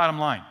 here's the bottom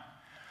line.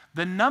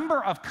 The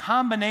number of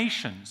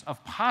combinations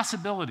of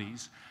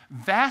possibilities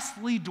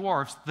vastly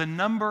dwarfs the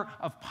number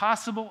of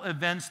possible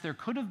events there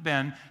could have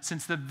been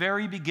since the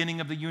very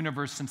beginning of the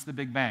universe, since the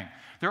Big Bang.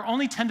 There are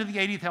only 10 to the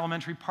 80th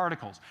elementary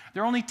particles.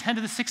 There are only 10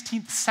 to the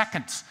 16th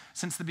seconds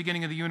since the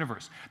beginning of the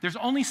universe. There's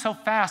only so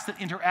fast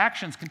that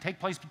interactions can take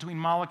place between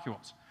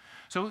molecules.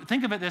 So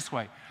think of it this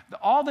way.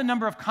 All the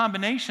number of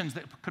combinations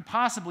that could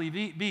possibly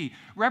be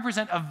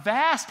represent a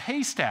vast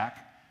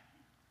haystack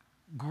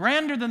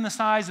grander than the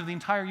size of the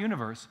entire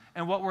universe,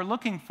 and what we're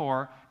looking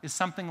for is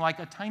something like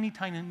a tiny,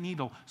 tiny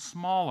needle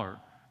smaller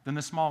than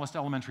the smallest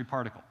elementary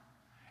particle.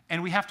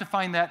 And we have to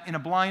find that in a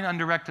blind,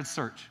 undirected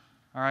search,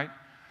 all right?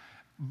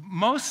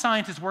 Most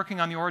scientists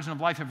working on the origin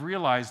of life have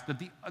realized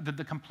that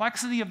the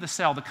complexity of the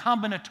cell, the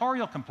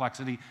combinatorial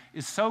complexity,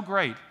 is so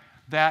great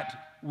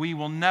that we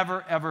will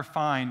never, ever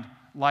find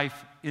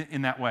life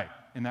in that way.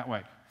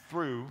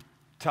 Through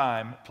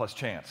time plus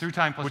chance. Through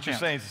time plus What chance.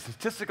 you're saying is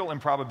statistical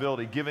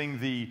improbability giving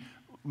the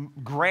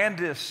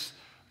grandest,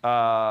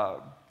 number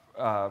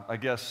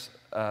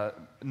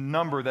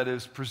that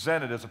is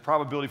presented as a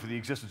probability for the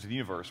existence of the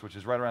universe, which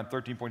is right around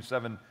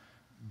 13.7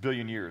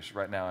 billion years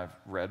right now, I've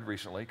read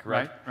recently,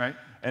 correct? Right.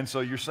 And so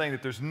you're saying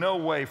that there's no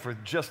way for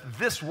just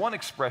this one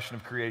expression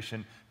of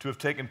creation to have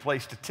taken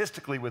place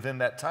statistically within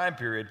that time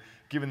period,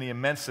 given the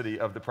immensity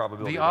of the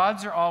probability. The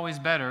odds are always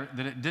better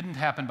that it didn't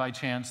happen by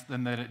chance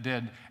than that it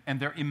did, and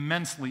they're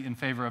immensely in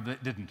favor of that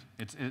it didn't.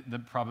 The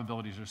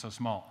probabilities are so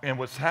small. And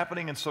what's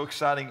happening and so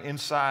exciting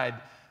inside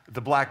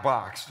the black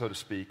box, so to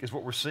speak, is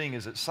what we're seeing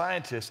is that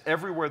scientists,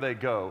 everywhere they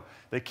go,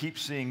 they keep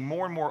seeing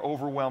more and more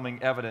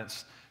overwhelming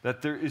evidence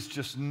that there is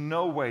just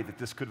no way that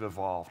this could have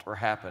evolved or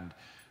happened.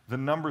 The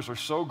numbers are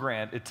so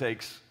grand, it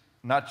takes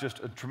not just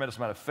a tremendous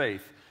amount of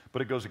faith,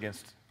 but it goes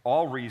against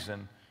all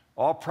reason,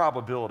 all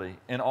probability,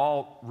 and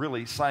all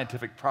really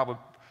scientific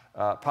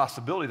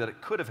possibility that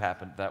it could have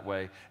happened that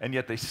way, and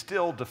yet they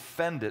still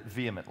defend it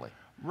vehemently.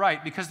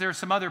 Right, because there are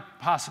some other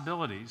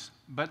possibilities,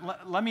 but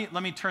let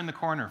me turn the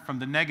corner from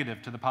the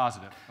negative to the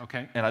positive,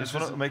 okay? And I just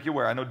want to make you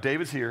aware, I know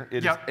David's here.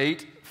 It is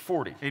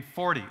 8:40.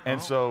 8:40. And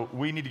so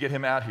we need to get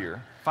him out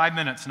here. 5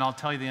 minutes, and I'll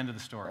tell you the end of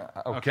the story.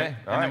 Okay.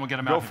 And then we'll get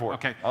him out. Go for it.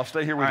 Okay. I'll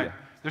stay here with you.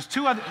 There's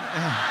two other...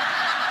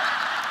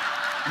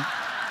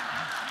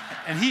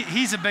 and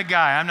he's a big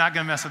guy. I'm not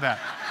going to mess with that.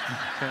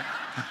 Okay.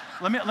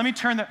 Let me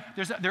turn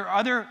there are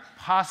other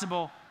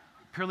possible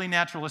purely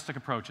naturalistic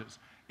approaches.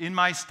 In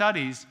my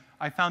studies,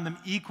 I found them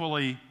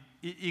equally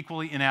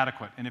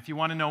inadequate. And if you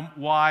want to know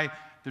why,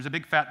 there's a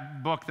big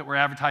fat book that we're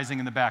advertising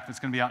in the back that's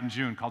going to be out in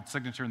June called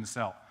Signature in the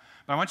Cell.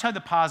 But I want to tell you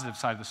the positive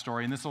side of the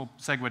story, and this will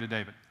segue to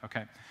David,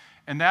 okay?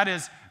 And that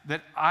is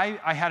that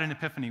I had an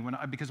epiphany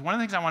because one of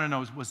the things I want to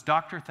know was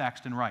Dr.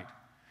 Thaxton right?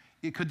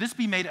 Could this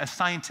be made a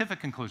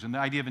scientific conclusion, the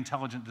idea of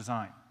intelligent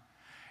design?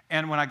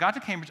 And when I got to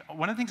Cambridge,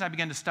 one of the things I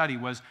began to study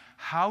was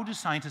how do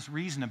scientists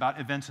reason about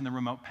events in the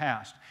remote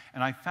past?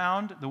 And I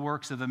found the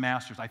works of the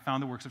masters. I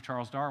found the works of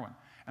Charles Darwin.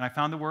 And I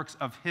found the works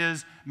of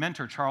his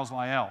mentor, Charles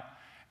Lyell.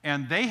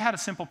 And they had a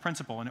simple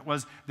principle, and it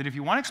was that if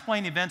you want to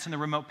explain events in the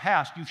remote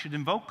past, you should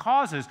invoke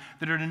causes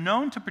that are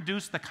known to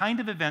produce the kind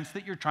of events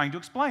that you're trying to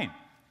explain.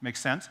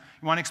 Makes sense?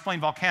 You want to explain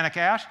volcanic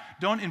ash?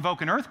 Don't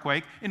invoke an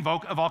earthquake,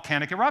 invoke a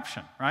volcanic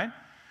eruption, right?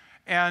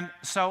 And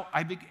so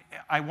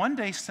I one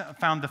day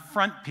found the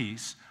front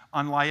piece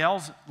on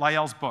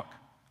Lyell's book,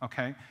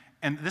 okay?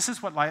 And this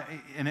is what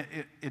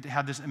it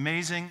had this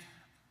amazing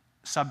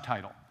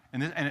subtitle,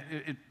 and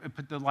it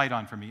put the light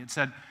on for me. It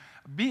said,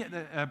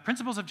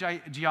 Principles of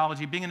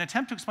Geology being an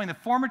attempt to explain the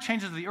former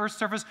changes of the Earth's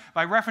surface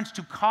by reference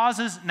to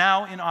causes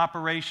now in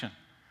operation.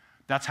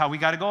 That's how we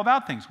got to go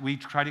about things. We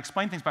try to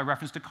explain things by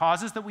reference to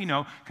causes that we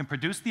know can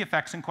produce the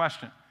effects in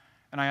question.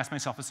 And I asked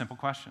myself a simple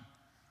question.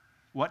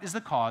 What is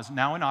the cause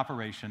now in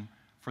operation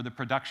for the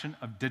production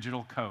of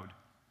digital code?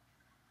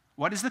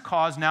 What is the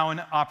cause now in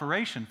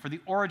operation for the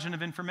origin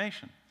of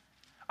information?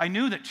 I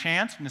knew that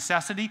chance,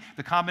 necessity,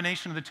 the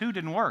combination of the two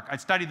didn't work.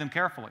 I'd studied them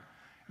carefully.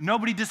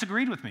 Nobody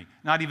disagreed with me,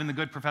 not even the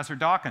good Professor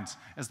Dawkins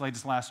as late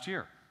as last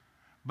year.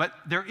 But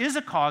there is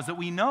a cause that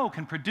we know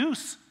can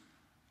produce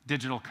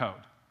digital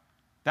code.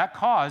 That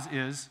cause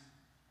is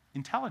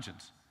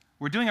intelligence.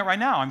 We're doing it right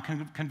now. I'm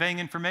conveying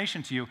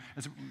information to you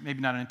as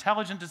maybe not an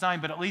intelligent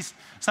design, but at least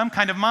some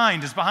kind of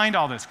mind is behind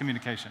all this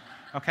communication,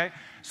 okay?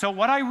 So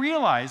what I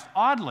realized,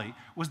 oddly,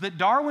 was that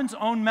Darwin's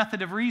own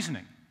method of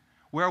reasoning,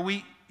 where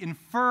we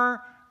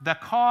infer the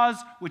cause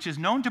which is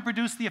known to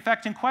produce the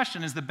effect in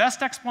question is the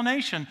best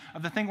explanation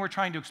of the thing we're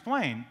trying to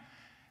explain,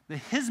 that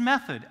his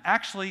method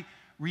actually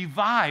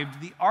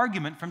revived the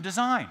argument from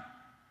design.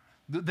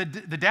 The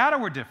data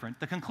were different,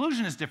 the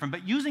conclusion is different,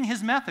 but using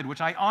his method, which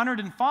I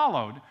honored and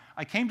followed,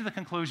 I came to the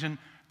conclusion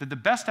that the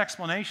best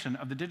explanation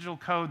of the digital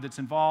code that's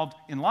involved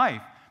in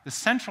life, the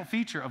central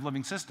feature of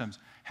living systems,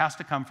 has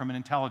to come from an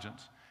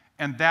intelligence.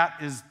 And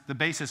that is the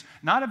basis,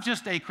 not of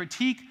just a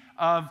critique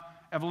of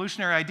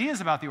evolutionary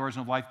ideas about the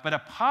origin of life, but a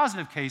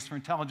positive case for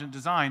intelligent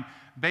design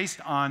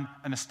based on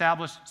an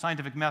established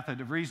scientific method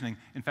of reasoning,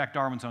 in fact,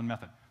 Darwin's own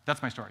method.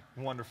 That's my story.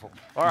 Wonderful.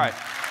 All right.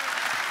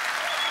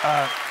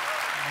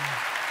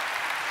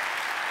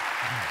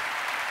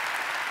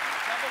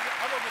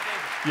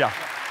 Yeah.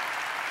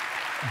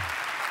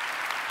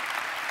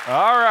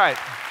 All right.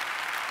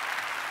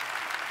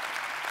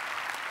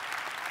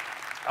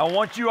 I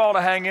want you all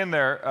to hang in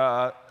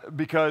there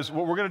because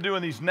what we're going to do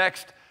in these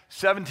next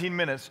 17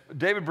 minutes,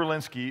 David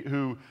Berlinski,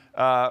 who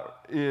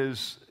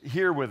is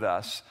here with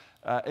us,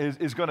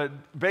 is going to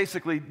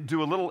basically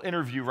do a little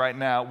interview right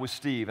now with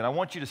Steve. And I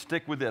want you to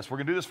stick with this. We're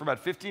going to do this for about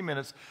 15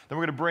 minutes. Then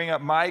we're going to bring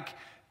up Mike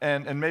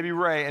and maybe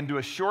Ray and do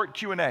a short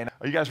Q&A. Are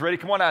you guys ready?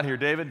 Come on out here,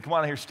 David. Come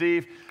on out here,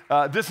 Steve.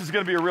 This is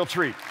going to be a real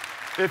treat.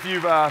 If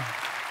you've,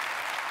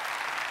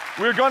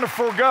 we're going to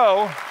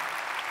forego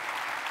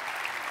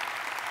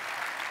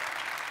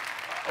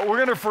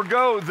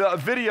the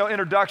video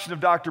introduction of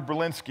Dr.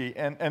 Berlinski,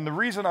 and the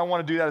reason I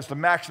want to do that is to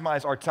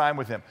maximize our time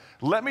with him.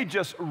 Let me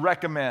just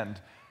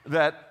recommend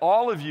that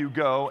all of you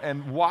go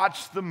and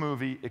watch the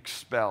movie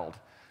Expelled.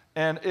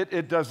 And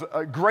it does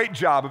a great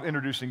job of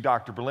introducing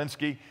Dr.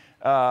 Berlinski.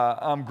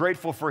 I'm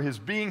grateful for his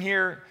being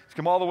here. He's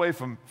come all the way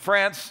from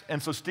France.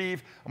 And so,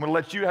 Steve, I'm going to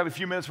let you have a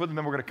few minutes with him,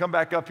 then we're going to come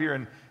back up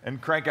here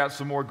and crank out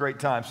some more great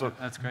time. So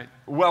that's great.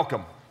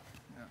 Welcome.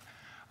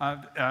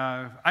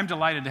 I'm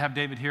delighted to have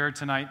David here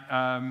tonight.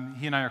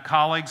 He and I are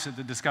colleagues at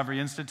the Discovery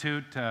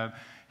Institute.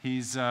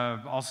 He's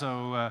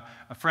also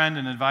a friend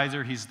and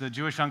advisor. He's the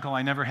Jewish uncle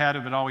I never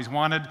had but always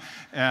wanted.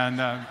 And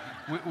have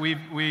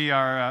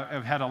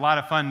had a lot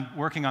of fun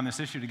working on this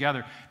issue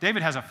together.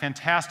 David has a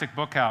fantastic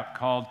book out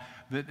called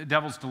The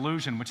Devil's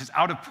Delusion, which is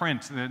out of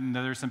print. And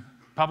there's some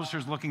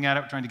publishers looking at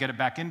it, trying to get it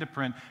back into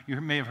print. You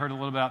may have heard a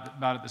little bit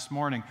about it this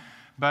morning.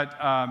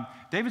 But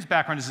David's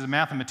background is as a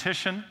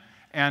mathematician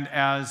and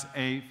as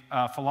a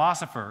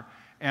philosopher.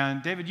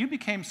 And David, you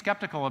became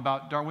skeptical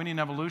about Darwinian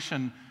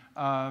evolution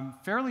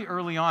fairly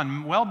early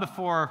on, well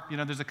before,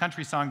 there's a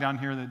country song down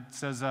here that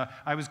says,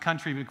 I was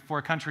country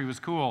before country was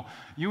cool.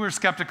 You were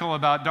skeptical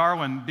about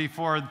Darwin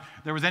before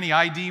there was any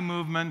ID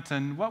movement,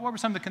 and what were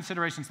some of the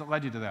considerations that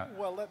led you to that?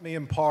 Well, let me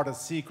impart a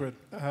secret.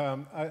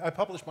 I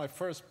published my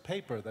first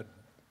paper that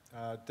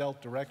dealt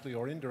directly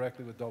or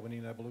indirectly with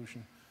Darwinian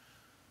evolution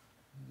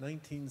in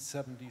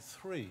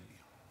 1973,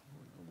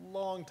 a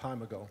long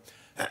time ago.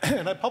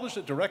 And I published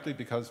it directly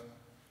because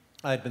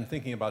I had been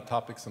thinking about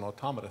topics in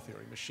automata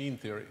theory, machine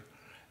theory,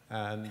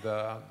 and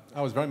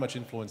I was very much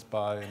influenced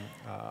by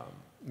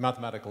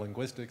mathematical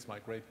linguistics. My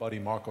great buddy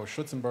Marco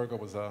Schutzenberger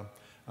was a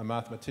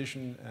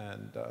mathematician,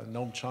 and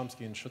Noam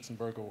Chomsky and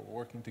Schutzenberger were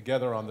working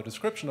together on the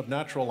description of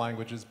natural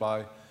languages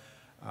by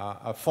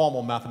a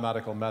formal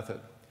mathematical method.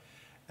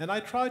 And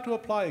I tried to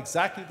apply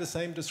exactly the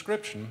same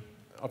description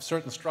of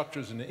certain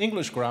structures in the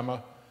English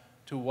grammar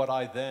to what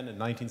I then, in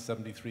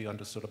 1973,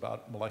 understood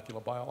about molecular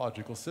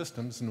biological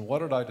systems. And what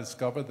did I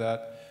discover?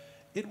 That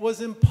it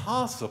was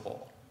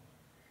impossible,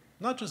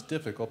 not just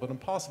difficult, but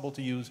impossible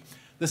to use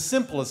the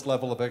simplest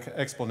level of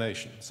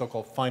explanation,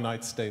 so-called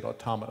finite state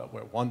automata,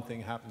 where one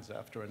thing happens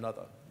after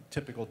another.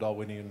 Typical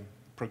Darwinian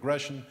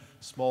progression,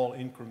 small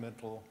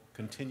incremental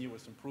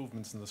continuous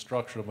improvements in the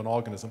structure of an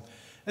organism.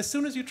 As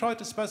soon as you tried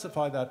to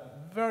specify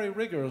that very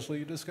rigorously,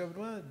 you discovered,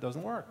 well, it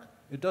doesn't work.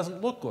 It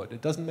doesn't look good.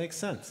 It doesn't make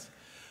sense.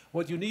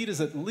 What you need is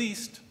at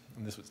least,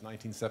 and this was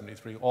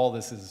 1973, all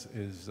this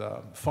is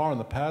far in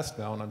the past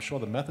now, and I'm sure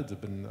the methods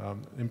have been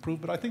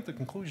improved, but I think the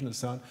conclusion is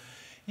sound.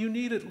 You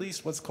need at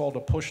least what's called a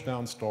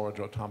push-down storage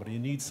automata. You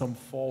need some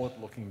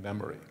forward-looking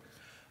memory.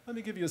 Let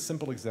me give you a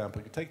simple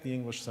example. You take the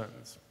English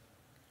sentence,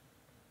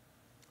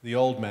 the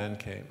old man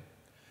came.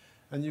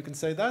 And you can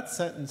say that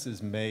sentence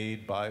is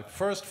made by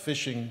first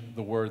fishing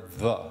the word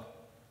the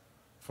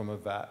from a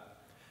vat.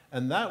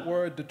 And that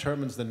word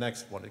determines the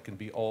next one. It can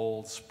be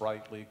old,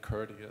 sprightly,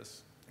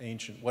 courteous,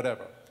 ancient,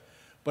 whatever.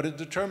 But it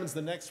determines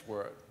the next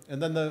word.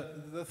 And then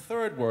the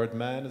third word,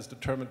 man, is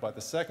determined by the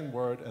second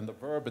word, and the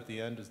verb at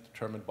the end is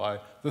determined by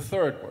the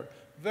third word.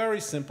 Very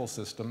simple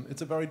system.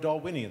 It's a very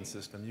Darwinian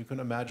system. You can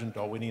imagine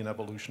Darwinian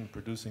evolution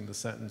producing the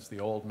sentence,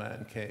 the old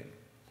man came.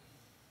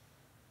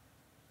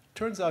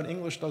 Turns out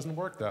English doesn't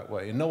work that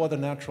way, and no other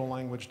natural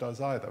language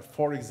does either.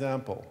 For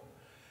example,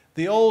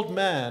 the old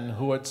man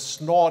who had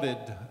snorted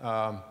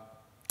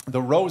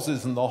the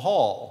roses in the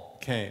hall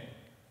came.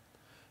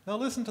 Now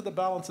listen to the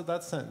balance of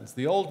that sentence.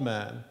 The old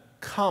man,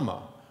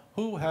 comma,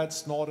 who had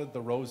snorted the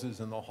roses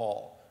in the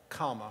hall,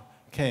 comma,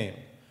 came.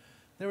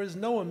 There is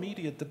no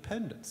immediate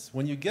dependence.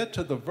 When you get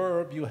to the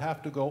verb, you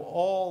have to go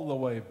all the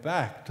way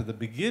back to the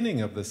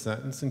beginning of the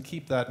sentence and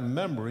keep that in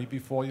memory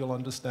before you'll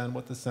understand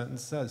what the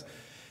sentence says.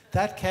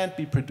 That can't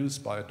be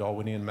produced by a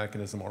Darwinian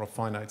mechanism or a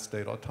finite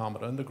state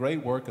automata. And the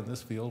great work in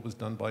this field was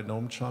done by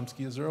Noam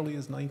Chomsky as early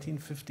as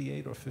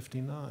 1958 or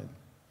 59.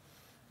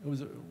 It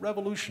was a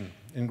revolution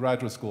in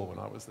graduate school when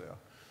I was there.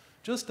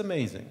 Just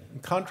amazing.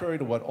 And contrary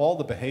to what all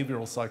the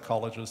behavioral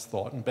psychologists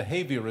thought, and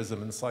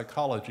behaviorism in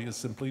psychology is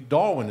simply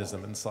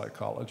Darwinism in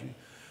psychology.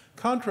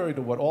 Contrary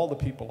to what all the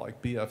people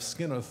like B.F.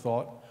 Skinner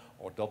thought,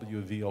 or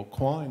W.V.O.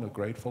 Quine, a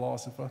great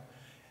philosopher,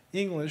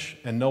 English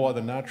and no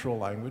other natural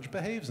language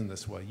behaves in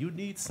this way. You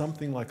need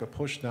something like a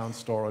push-down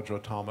storage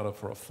automata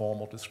for a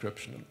formal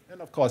description. And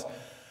of course,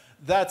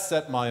 that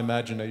set my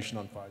imagination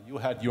on fire. You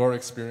had your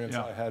experience,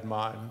 yeah. I had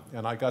mine,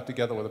 and I got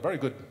together with a very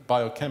good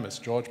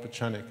biochemist, George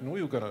Pechenik, and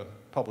we were going to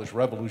publish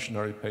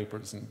revolutionary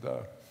papers, and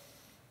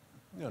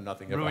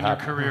nothing ever happened. Ruin your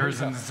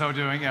careers in so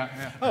doing,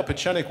 yeah. Oh,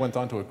 Pechenik went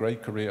on to a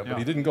great career, but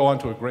he didn't go on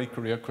to a great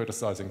career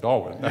criticizing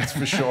Darwin, that's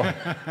for sure.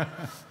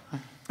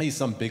 He's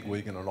some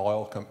bigwig in an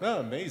oil company. Oh,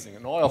 amazing,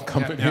 an oil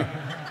company. Yeah.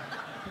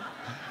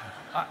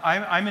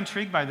 I'm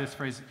intrigued by this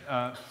phrase,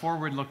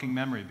 forward-looking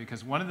memory,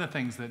 because one of the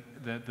things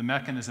that the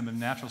mechanism of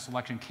natural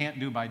selection can't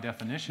do by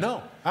definition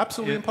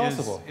absolutely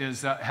impossible.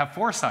 is have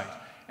foresight.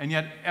 And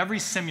yet every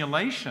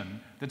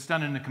simulation that's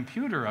done in a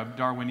computer of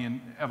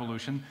Darwinian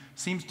evolution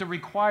seems to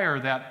require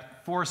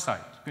that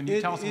foresight. Can you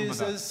tell us a little bit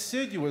about that? It is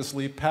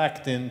assiduously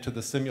packed into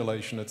the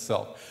simulation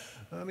itself.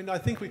 I mean, I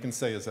think we can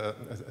say as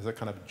a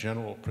kind of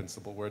general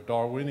principle where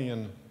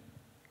Darwinian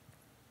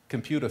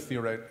computer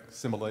theoretic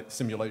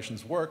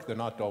simulations work, they're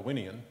not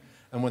Darwinian.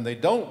 And when they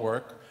don't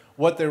work,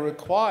 What they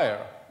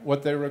require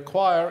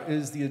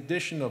is the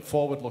addition of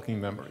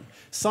forward-looking memory,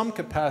 some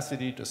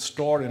capacity to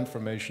store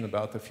information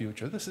about the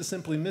future. This is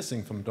simply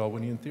missing from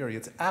Darwinian theory.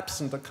 It's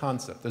absent a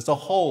concept. There's a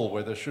hole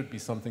where there should be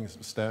something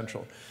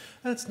substantial.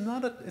 And it's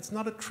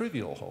not a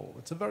trivial hole.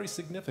 It's a very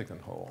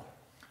significant hole.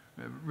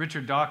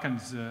 Richard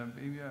Dawkins,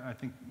 I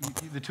think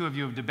the two of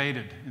you have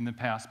debated in the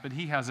past, but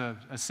he has a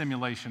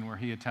simulation where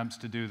he attempts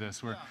to do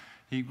this, where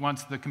he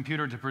wants the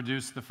computer to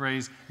produce the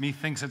phrase, "me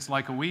thinks it's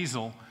like a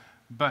weasel,"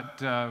 but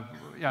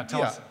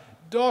tell us.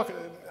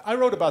 I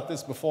wrote about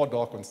this before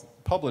Dawkins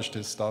published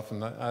his stuff,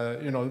 and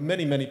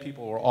many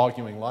people were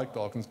arguing like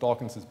Dawkins.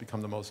 Dawkins has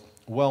become the most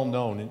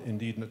well-known,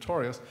 indeed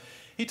notorious.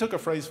 He took a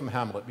phrase from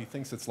Hamlet, "me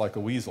thinks it's like a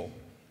weasel,"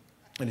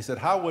 and he said,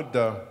 how would,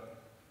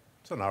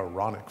 it's an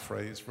ironic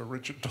phrase for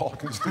Richard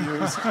Dawkins to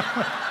use.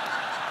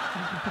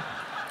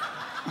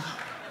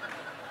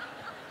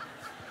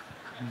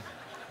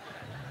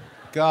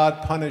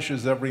 God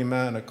punishes every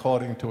man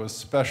according to a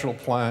special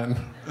plan.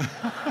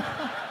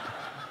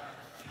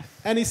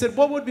 And he said,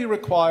 what would be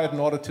required in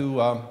order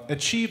to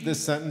achieve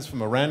this sentence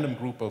from a random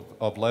group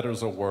of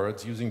letters or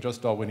words using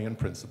just Darwinian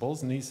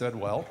principles? And he said,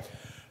 well,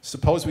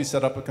 suppose we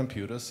set up a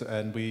computer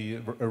and we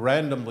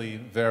randomly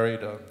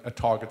varied a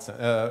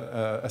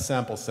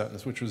sample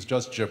sentence, which was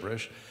just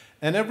gibberish.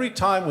 And every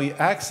time we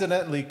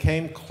accidentally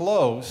came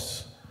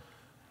close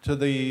to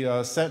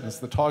the sentence,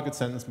 the target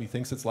sentence,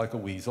 methinks it's like a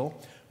weasel,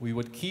 we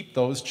would keep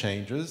those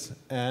changes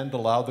and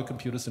allow the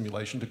computer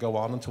simulation to go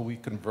on until we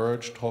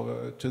converged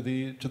to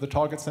the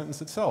target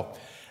sentence itself.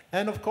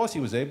 And of course, he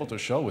was able to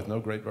show with no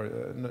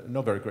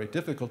very great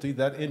difficulty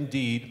that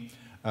indeed,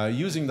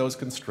 using those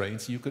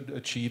constraints, you could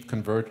achieve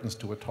convergence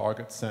to a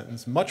target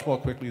sentence much more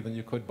quickly than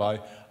you could by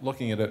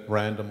looking at it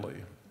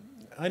randomly.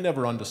 I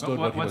never understood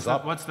what he was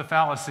up to. What's the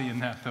fallacy in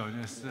that, though?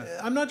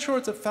 I'm not sure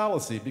it's a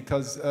fallacy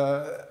because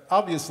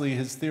obviously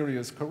his theory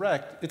is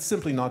correct. It's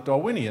simply not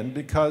Darwinian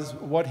because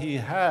what he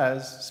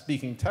has,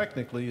 speaking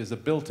technically, is a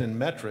built-in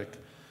metric,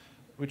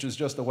 which is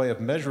just a way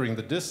of measuring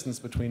the distance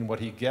between what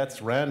he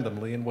gets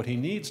randomly and what he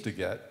needs to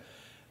get.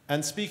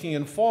 And speaking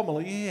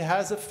informally, he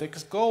has a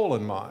fixed goal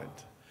in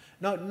mind.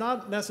 Now,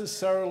 not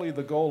necessarily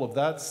the goal of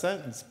that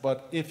sentence,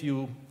 but if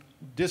you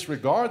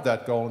disregard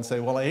that goal and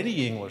say, well,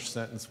 any English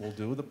sentence will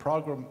do, the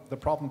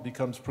problem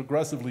becomes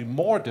progressively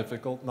more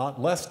difficult, not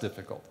less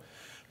difficult.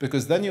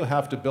 Because then you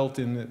have to build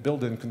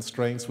in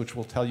constraints which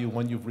will tell you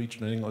when you've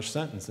reached an English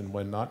sentence and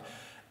when not,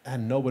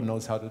 and no one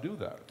knows how to do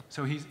that.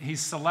 So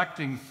he's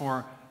selecting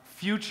for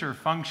future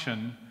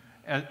function,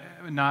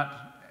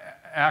 not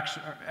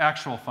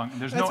actual function.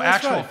 There's no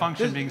actual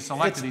function being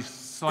selected. He's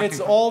selecting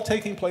it's all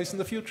taking place in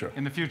the future.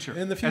 In the future.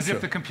 In the future. As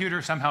if the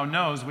computer somehow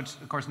knows, which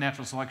of course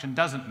natural selection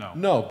doesn't know.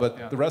 No,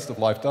 but the rest of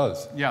life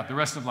does. Yeah, the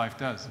rest of life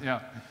does,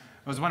 yeah.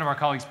 As one of our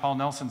colleagues, Paul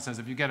Nelson, says,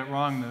 if you get it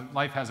wrong,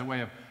 life has a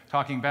way of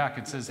talking back.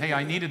 It says, hey,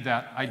 I needed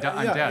that, I'm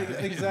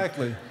dead.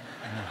 Exactly.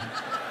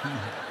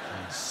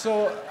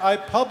 So I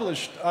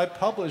published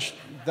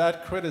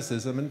that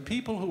criticism, and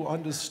people who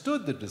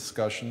understood the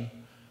discussion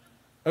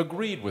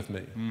agreed with me.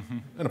 Mm-hmm.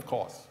 And of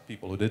course,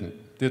 people who didn't.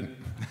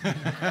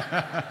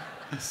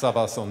 Ça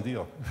va sans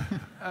dire.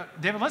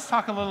 David, let's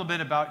talk a little bit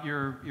about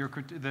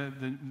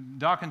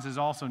Dawkins is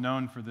also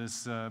known for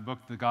this book,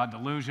 The God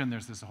Delusion.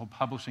 There's this whole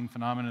publishing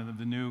phenomenon of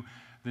the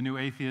new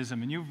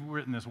atheism, and you've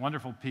written this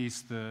wonderful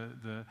piece,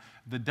 The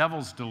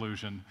Devil's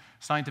Delusion,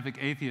 Scientific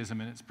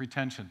Atheism and Its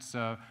Pretensions.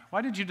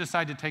 Why did you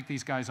decide to take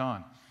these guys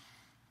on?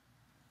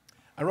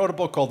 I wrote a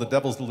book called The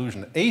Devil's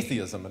Delusion,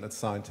 Atheism and Its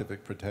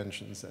Scientific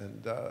Pretensions,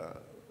 and the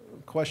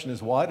question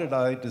is, why did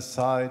I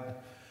decide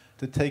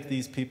to take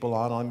these people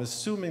on? I'm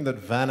assuming that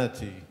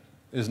vanity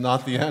is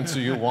not the answer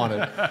you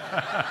wanted.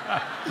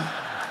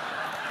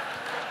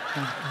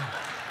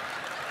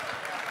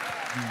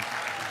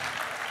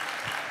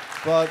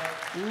 But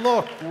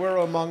look, we're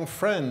among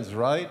friends,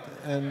 right?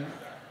 And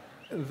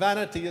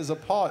vanity is a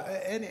part.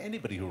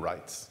 Anybody who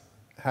writes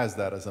has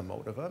that as a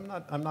motive.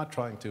 I'm not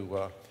trying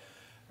to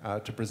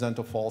present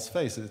a false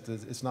face.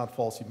 It's not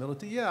false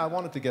humility. Yeah, I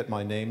wanted to get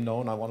my name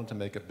known. I wanted to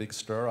make a big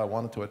stir. I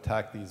wanted to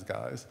attack these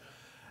guys.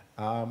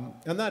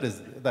 And that is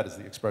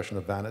the expression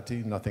of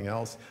vanity, nothing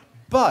else.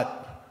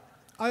 But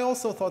I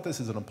also thought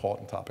this is an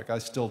important topic. I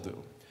still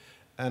do.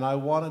 And I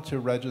wanted to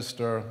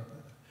register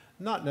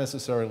not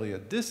necessarily a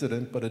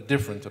dissident, but a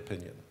different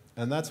opinion.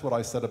 And that's what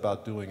I set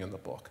about doing in the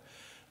book.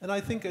 And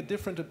I think a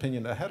different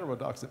opinion, a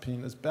heterodox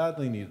opinion, is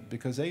badly needed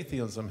because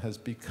atheism has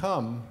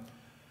become,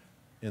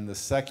 in the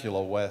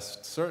secular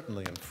West,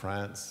 certainly in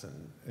France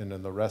and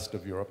in the rest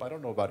of Europe, I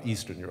don't know about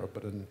Eastern Europe,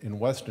 but in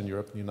Western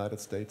Europe, the United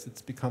States,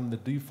 it's become the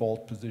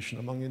default position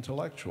among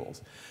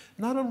intellectuals.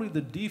 Not only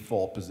the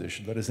default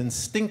position that is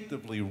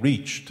instinctively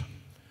reached,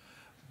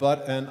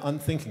 but an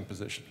unthinking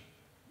position.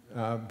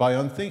 By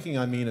unthinking,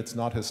 I mean it's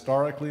not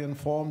historically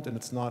informed and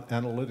it's not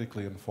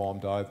analytically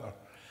informed either.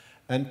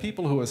 And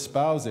people who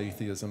espouse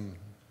atheism,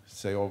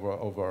 say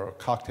over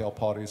cocktail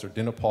parties or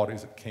dinner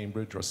parties at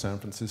Cambridge or San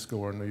Francisco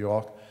or New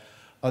York,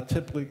 are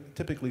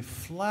typically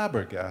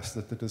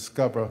flabbergasted to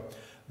discover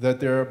that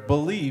their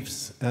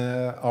beliefs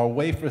are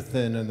wafer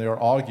thin and their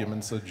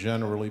arguments are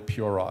generally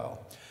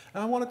puerile.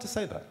 And I wanted to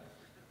say that.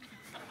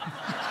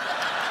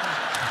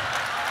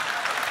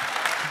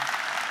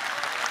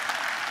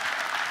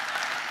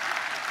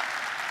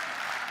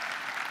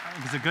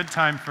 It's a good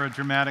time for a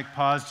dramatic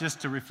pause just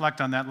to reflect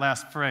on that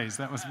last phrase.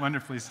 That was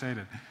wonderfully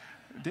stated.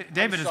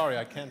 David I'm sorry,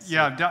 I can't see.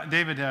 Yeah,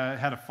 David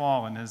had a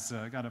fall and has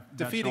got a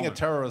defeating a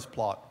terrorist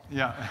plot.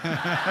 Yeah.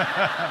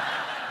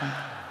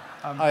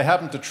 I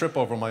happened to trip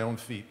over my own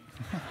feet.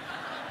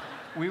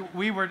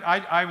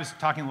 I was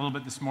talking a little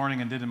bit this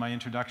morning and did in my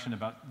introduction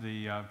about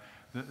the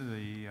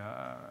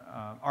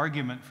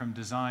argument from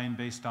design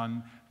based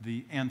on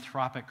the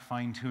anthropic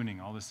fine-tuning,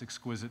 all this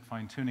exquisite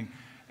fine-tuning.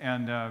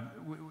 And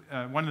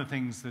one of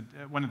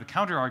the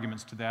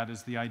counter-arguments to that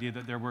is the idea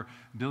that there were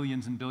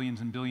billions and billions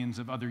and billions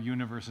of other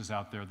universes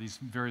out there, these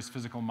various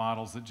physical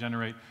models that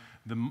generate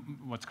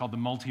what's called the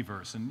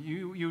multiverse. And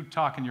you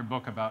talk in your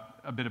book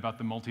a bit about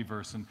the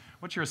multiverse, and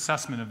what's your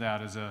assessment of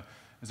that as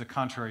a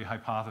contrary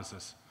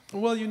hypothesis?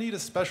 Well, you need a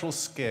special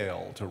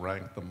scale to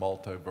rank the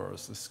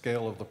multiverse, the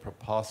scale of the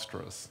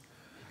preposterous.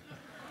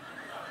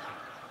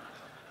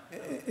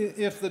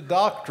 If the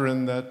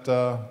doctrine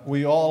that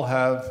we all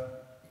have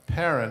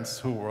parents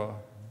who are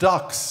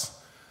ducks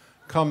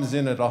comes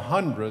in at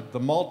 100, the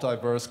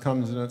multiverse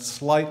comes in at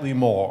slightly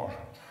more.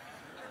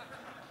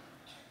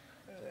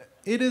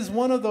 It is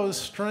one of those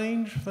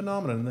strange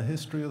phenomena in the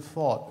history of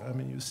thought. I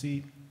mean, you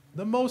see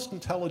the most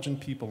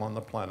intelligent people on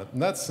the planet,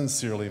 and that's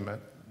sincerely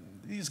meant.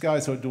 These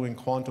guys who are doing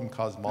quantum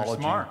cosmology.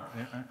 They're smart.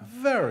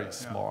 Very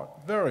smart,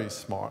 very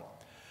smart.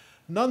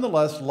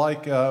 Nonetheless,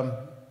 like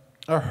a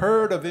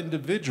herd of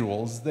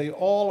individuals, they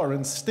all are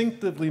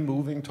instinctively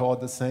moving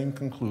toward the same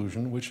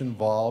conclusion, which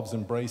involves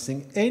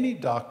embracing any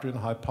doctrine,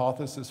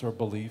 hypothesis, or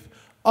belief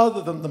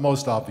other than the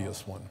most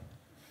obvious one.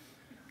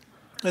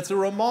 It's a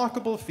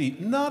remarkable feat,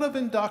 not of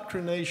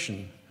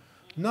indoctrination,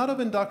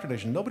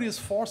 nobody is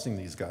forcing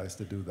these guys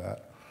to do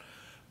that,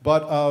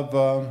 but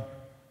of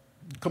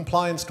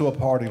compliance to a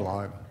party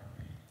line.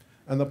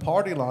 And the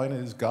party line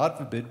is, God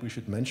forbid we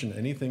should mention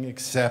anything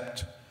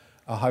except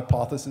a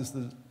hypothesis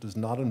that does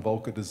not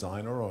invoke a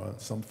designer or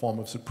some form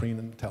of supreme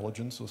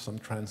intelligence or some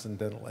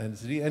transcendental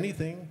entity,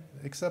 anything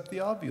except the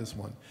obvious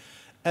one.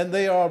 And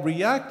they are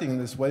reacting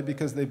this way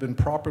because they've been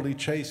properly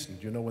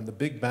chastened. You know, when the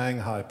Big Bang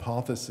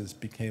hypothesis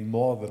became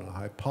more than a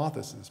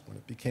hypothesis, when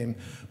it became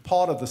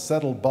part of the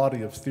settled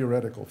body of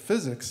theoretical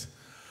physics,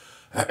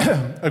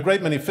 a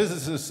great many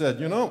physicists said,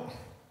 you know,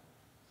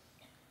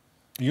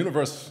 the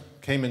universe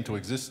came into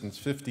existence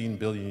 15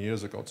 billion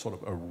years ago. It sort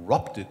of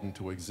erupted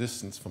into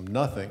existence from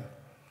nothing.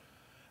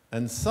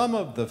 And some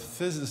of the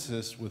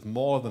physicists with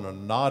more than a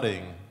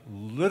nodding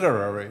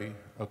literary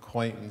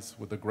acquaintance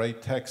with the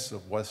great texts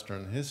of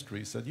Western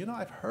history said, you know,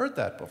 I've heard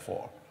that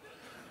before.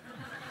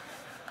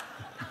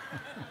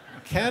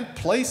 Can't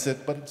place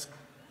it, but it's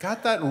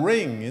got that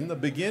ring in the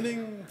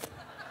beginning.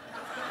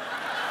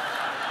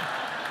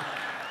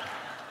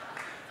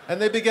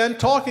 And they began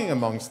talking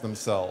amongst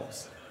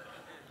themselves.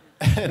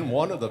 And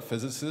one of the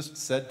physicists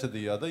said to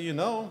the other, you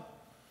know,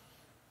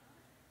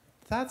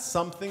 that's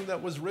something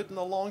that was written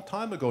a long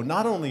time ago,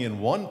 not only in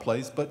one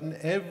place, but in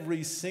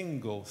every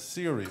single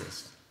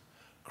serious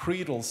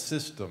creedal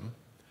system,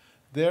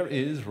 there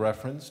is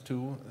reference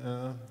to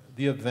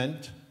the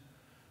event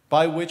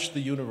by which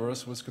the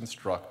universe was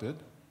constructed,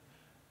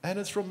 and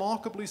it's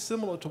remarkably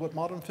similar to what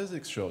modern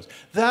physics shows.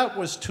 That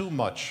was too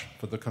much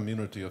for the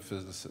community of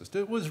physicists.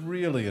 It was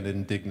really an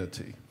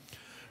indignity.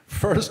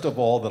 First of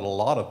all, that a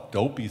lot of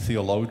dopey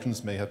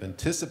theologians may have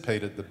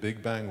anticipated the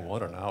Big Bang.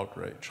 What an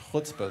outrage.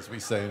 Chutzpah, as we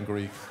say in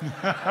Greek.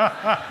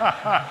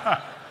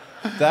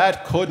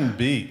 That couldn't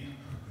be.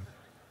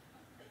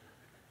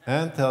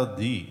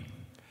 Interdit.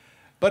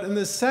 But in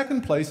the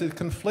second place, it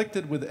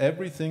conflicted with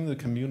everything the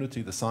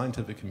community, the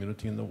scientific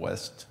community in the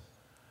West,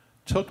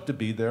 took to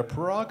be their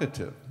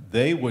prerogative.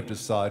 They would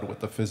decide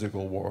what the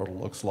physical world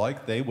looks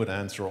like. They would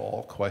answer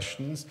all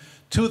questions.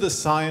 To the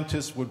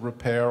scientists would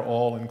repair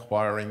all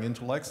inquiring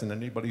intellects, and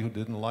anybody who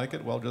didn't like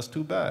it, well, just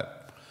too bad.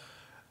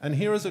 And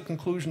here is a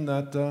conclusion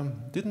that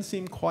didn't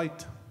seem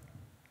quite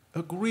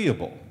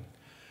agreeable.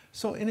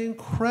 So an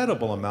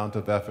incredible amount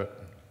of effort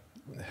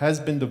has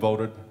been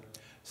devoted,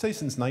 say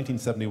since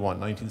 1971,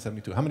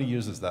 1972. How many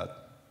years is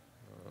that?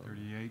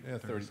 38, yeah,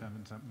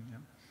 37, something, yeah.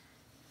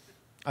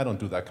 I don't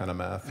do that kind of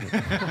math.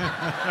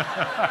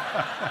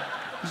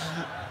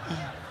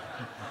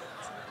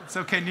 It's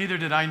okay, neither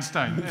did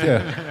Einstein.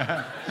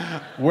 Yeah.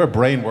 We're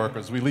brain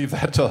workers. We leave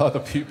that to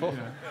other people.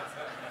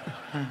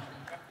 Yeah.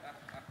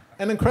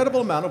 An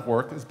incredible amount of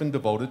work has been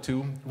devoted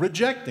to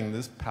rejecting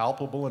this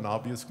palpable and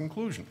obvious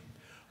conclusion.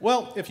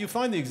 Well, if you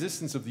find the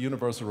existence of the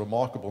universe a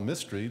remarkable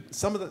mystery,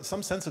 some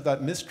sense of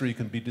that mystery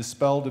can be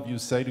dispelled if you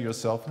say to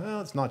yourself,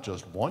 well, it's not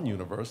just one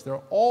universe. There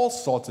are all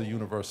sorts of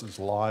universes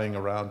lying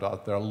around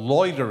out there,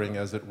 loitering,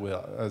 as it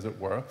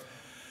were.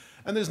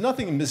 And there's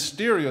nothing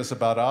mysterious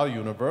about our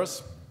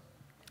universe,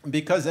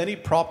 because any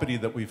property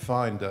that we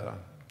find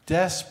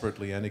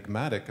desperately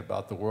enigmatic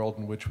about the world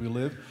in which we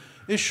live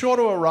is sure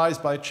to arise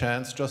by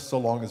chance just so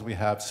long as we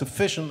have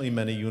sufficiently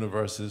many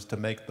universes to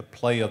make the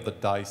play of the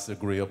dice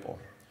agreeable.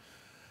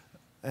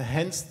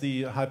 Hence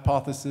the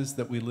hypothesis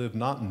that we live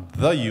not in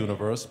the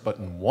universe, but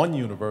in one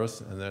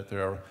universe, and that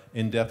there are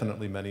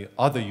indefinitely many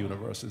other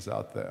universes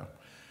out there.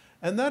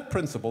 And that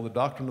principle, the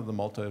doctrine of the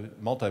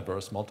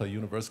multiverse,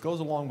 multi-universe,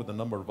 goes along with a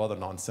number of other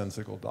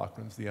nonsensical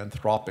doctrines, the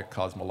anthropic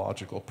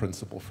cosmological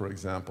principle, for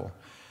example.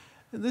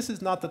 And this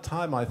is not the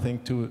time, I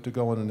think, to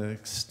go on an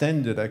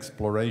extended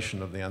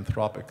exploration of the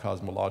anthropic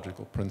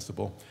cosmological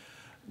principle,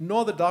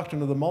 nor the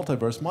doctrine of the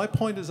multiverse. My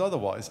point is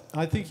otherwise.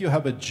 I think you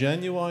have a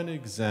genuine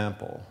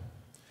example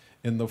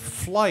in the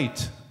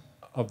flight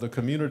of the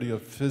community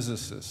of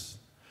physicists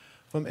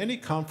from any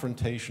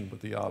confrontation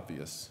with the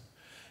obvious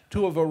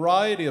to a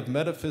variety of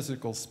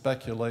metaphysical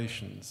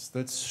speculations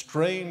that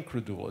strain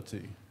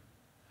credulity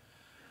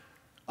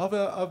of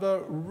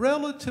a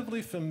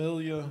relatively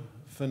familiar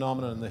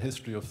phenomenon in the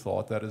history of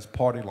thought, that is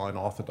party line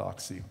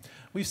orthodoxy.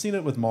 We've seen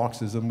it with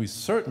Marxism, we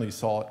certainly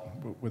saw it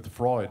with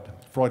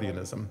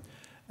Freudianism,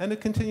 and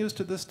it continues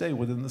to this day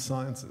within the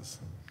sciences.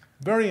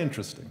 Very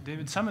interesting.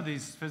 David, some of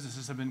these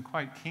physicists have been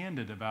quite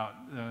candid about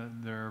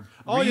their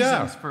Oh,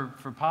 yeah. reasons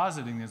for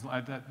positing this.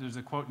 There's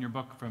a quote in your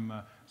book from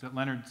is it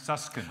Leonard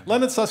Susskind?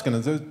 Leonard Susskind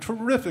is a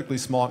terrifically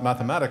smart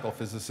mathematical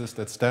physicist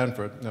at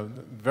Stanford,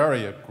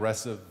 very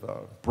aggressive,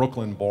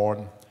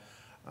 Brooklyn-born,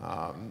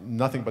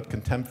 nothing but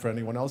contempt for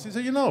anyone else. He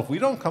said, if we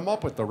don't come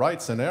up with the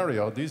right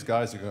scenario, these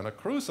guys are going to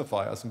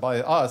crucify us. And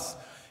by us,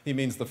 he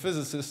means the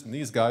physicists, and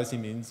these guys, he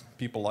means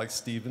people like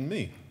Steve and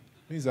me.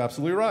 He's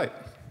absolutely right.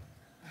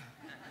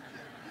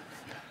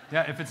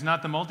 Yeah, if it's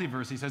not the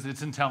multiverse, he says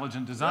it's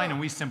intelligent design, and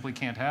we simply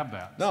can't have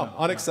that. No,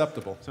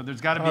 unacceptable. So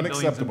there's got to be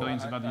billions and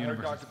billions of other I heard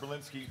universes. Dr.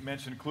 Berlinski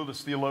mention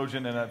clueless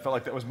theologian, and I felt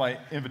like that was my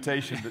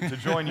invitation to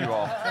join you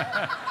all.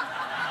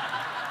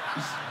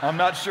 I'm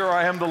not sure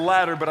I am the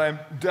latter, but I'm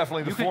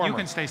definitely the former. You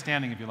can stay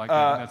standing if you like.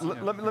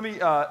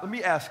 Let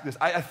me ask this.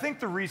 I think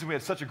the reason we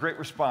had such a great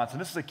response,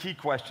 and this is a key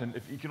question,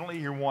 if you can only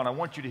hear one, I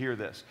want you to hear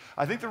this.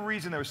 I think the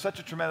reason there was such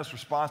a tremendous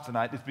response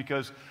tonight is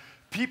because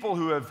people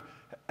who have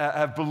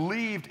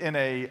believed in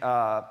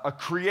a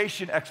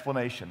creation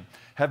explanation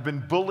have been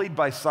bullied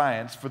by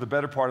science for the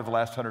better part of the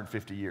last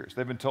 150 years.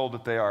 They've been told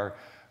that they are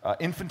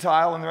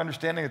infantile in their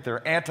understanding, that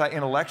they're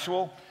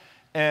anti-intellectual,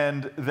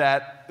 and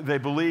that they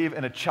believe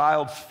in a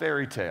child's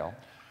fairy tale.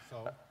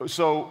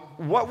 So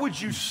what would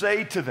you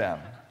say to them?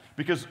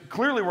 Because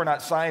clearly we're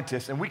not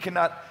scientists, and we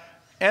cannot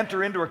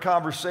enter into a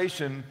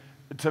conversation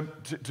to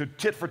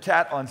tit for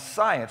tat on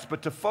science,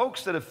 but to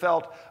folks that have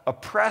felt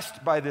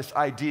oppressed by this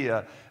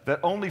idea that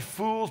only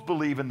fools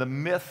believe in the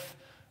myth,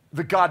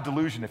 the God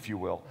delusion, if you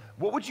will.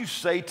 What would you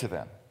say to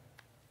them?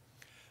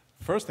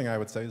 First thing I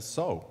would say is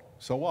so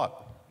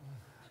what?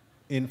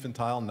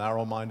 Infantile,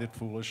 narrow-minded,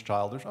 foolish,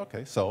 childish,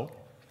 okay, so.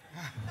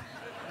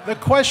 The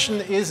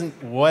question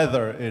isn't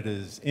whether it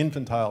is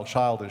infantile,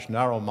 childish,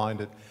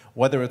 narrow-minded,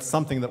 whether it's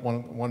something that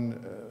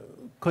one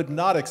could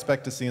not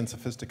expect to see in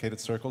sophisticated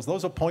circles.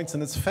 Those are points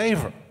in its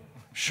favor.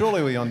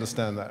 Surely we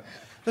understand that.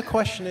 The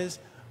question is,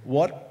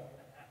 what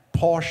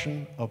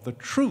portion of the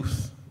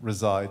truth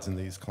resides in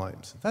these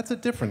claims? That's a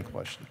different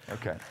question.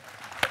 Okay.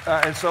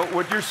 And so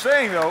what you're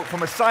saying, though,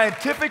 from a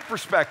scientific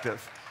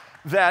perspective,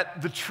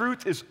 that the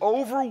truth is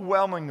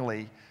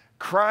overwhelmingly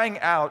crying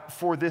out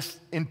for this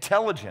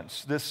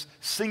intelligence, this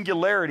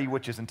singularity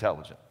which is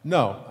intelligent.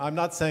 No, I'm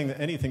not saying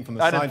anything from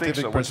the I didn't scientific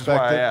think so, perspective.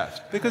 which is why I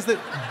asked. Because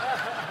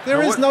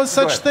there is no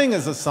such thing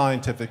as a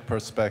scientific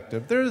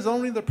perspective. There is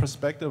only the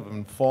perspective of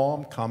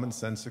informed,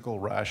 commonsensical,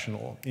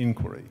 rational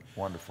inquiry.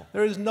 Wonderful.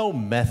 There is no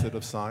method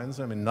of science.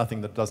 I mean,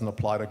 nothing that doesn't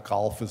apply to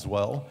golf as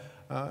well.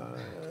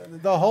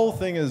 The whole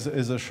thing is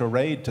a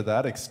charade to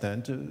that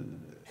extent.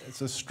 It's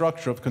a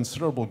structure of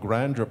considerable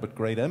grandeur but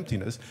great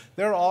emptiness.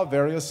 There are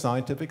various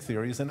scientific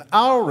theories, and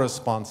our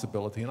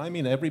responsibility, and I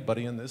mean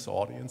everybody in this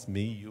audience,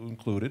 me, you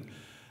included,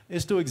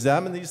 is to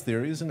examine these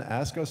theories and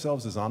ask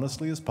ourselves as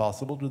honestly as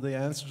possible, do they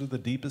answer to the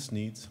deepest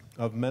needs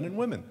of men and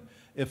women?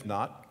 If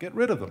not, get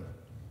rid of them.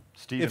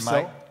 Steve if and so,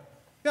 Mike?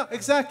 yeah,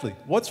 exactly.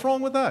 What's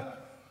wrong with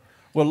that?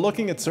 We're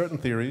looking at certain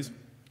theories.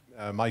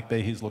 Mike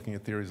Behe is looking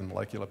at theories in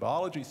molecular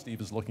biology. Steve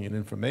is looking at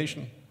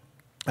information.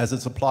 As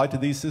it's applied to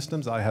these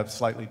systems, I have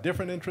slightly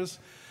different interests.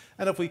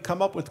 And if we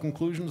come up with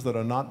conclusions that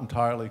are not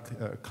entirely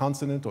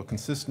consonant or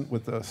consistent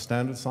with the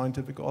standard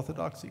scientific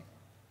orthodoxy,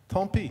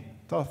 tant pis,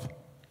 tough.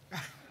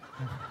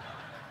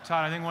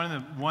 Todd, I think one of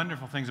the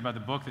wonderful things about the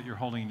book that you're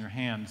holding in your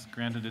hands,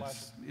 granted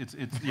it's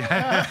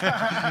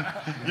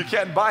yeah. You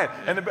can't buy it.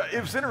 And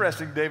it was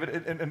interesting, David,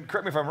 and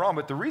correct me if I'm wrong,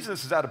 but the reason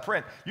this is out of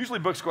print, usually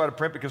books go out of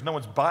print because no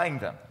one's buying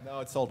them.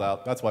 No, it's sold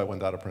out. That's why it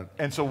went out of print.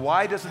 And so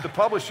why doesn't the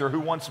publisher who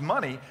wants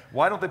money,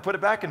 why don't they put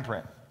it back in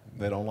print?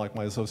 They don't like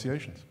my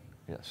associations.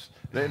 Yes.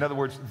 In other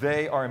words,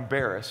 they are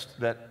embarrassed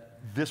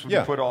that this would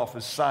be put off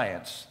as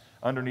science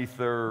underneath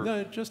their...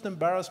 No, just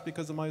embarrassed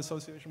because of my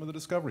association with the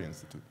Discovery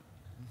Institute.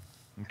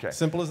 Okay.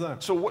 Simple as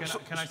that. So what,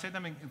 can I say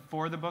something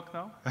for the book,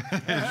 though?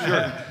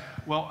 Sure.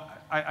 Well,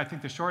 I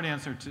think the short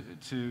answer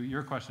to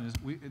your question is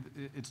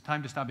it's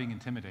time to stop being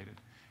intimidated.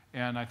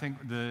 And I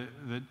think the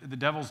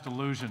devil's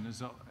delusion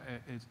is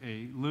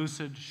a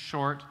lucid,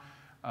 short,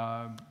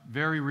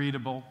 very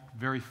readable,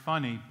 very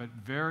funny, but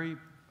very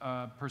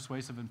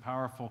persuasive and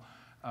powerful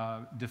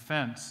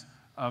defense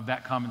of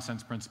that common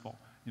sense principle.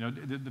 You know,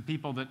 the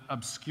people that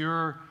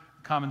obscure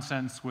common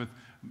sense with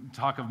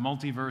talk of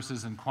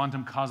multiverses and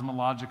quantum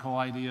cosmological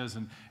ideas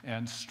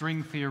and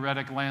string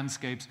theoretic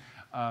landscapes,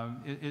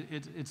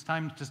 it's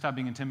time to stop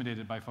being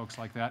intimidated by folks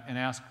like that and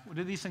ask, well,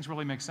 do these things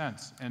really make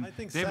sense? And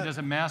David does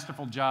a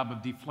masterful job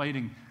of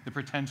deflating the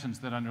pretensions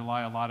that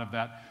underlie a lot of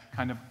that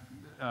kind of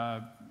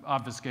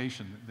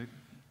obfuscation.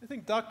 I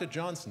think Dr.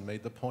 Johnson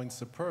made the point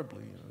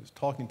superbly. You know, he was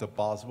talking to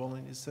Boswell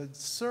and he said,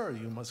 "Sir,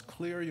 you must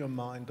clear your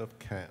mind of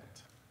cant.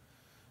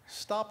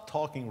 Stop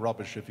talking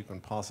rubbish if you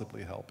can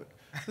possibly help it.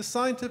 The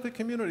scientific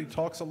community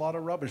talks a lot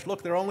of rubbish.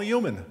 Look, they're only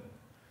human.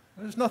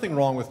 There's nothing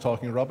wrong with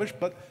talking rubbish,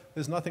 but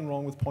there's nothing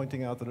wrong with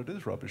pointing out that it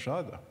is rubbish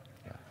either."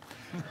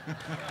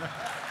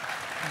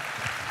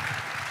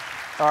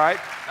 All right.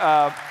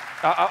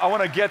 I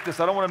want to get this.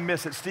 I don't want to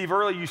miss it. Steve,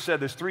 earlier you said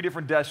there's 3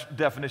 different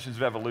definitions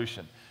of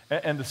evolution.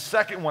 And the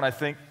second one, I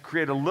think,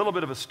 created a little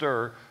bit of a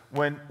stir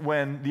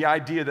when the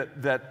idea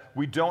that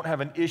we don't have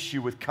an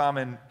issue with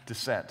common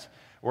descent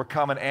or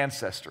common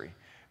ancestry.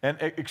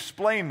 And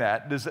explain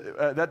that.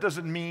 That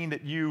doesn't mean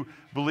that you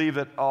believe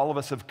that all of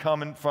us have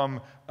come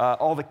from,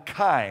 all the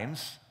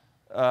kinds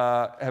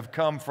have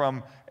come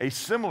from a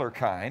similar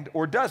kind,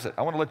 or does it?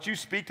 I want to let you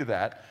speak to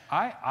that.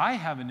 I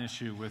have an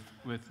issue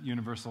with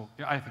universal,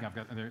 I think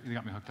you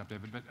got me hooked up,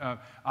 David, but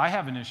I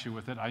have an issue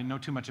with it. I know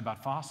too much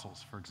about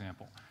fossils, for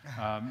example.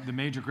 The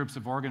major groups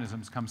of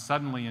organisms come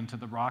suddenly into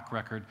the rock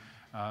record,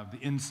 the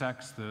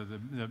insects, the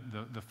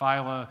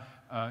phyla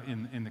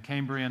in the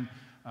Cambrian.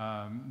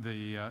 I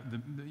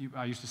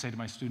used to say to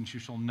my students, you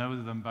shall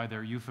know them by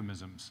their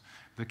euphemisms.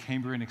 The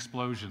Cambrian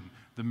explosion,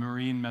 the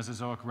marine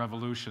Mesozoic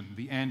revolution,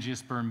 the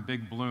angiosperm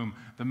big bloom,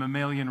 the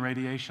mammalian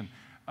radiation.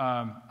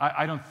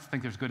 I don't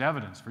think there's good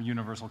evidence for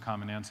universal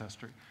common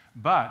ancestry.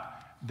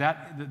 But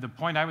the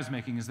point I was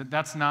making is that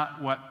that's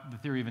not what the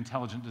theory of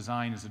intelligent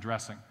design is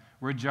addressing.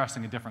 We're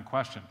addressing a different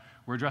question.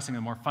 We're addressing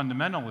a more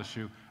fundamental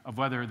issue of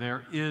whether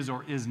there is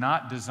or is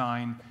not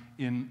design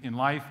in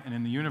life and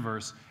in the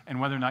universe, and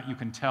whether or not you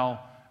can tell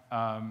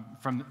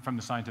from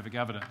the scientific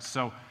evidence.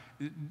 So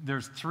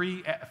there's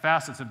 3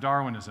 facets of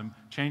Darwinism: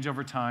 change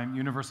over time,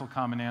 universal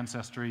common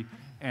ancestry,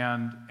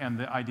 and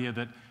the idea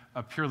that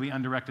a purely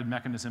undirected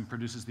mechanism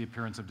produces the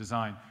appearance of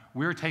design.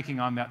 We're taking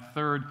on that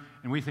third,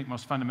 and we think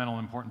most fundamental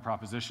and important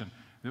proposition.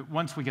 That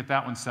once we get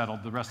that one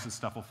settled, the rest of the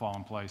stuff will fall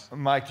in place.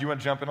 Mike, do you want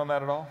to jump in on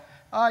that at all?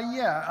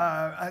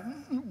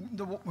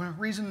 The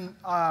reason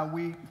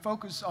we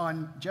focus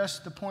on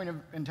just the point of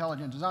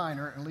intelligent design,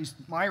 or at least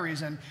my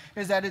reason,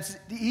 is that it's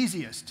the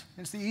easiest.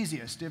 It's the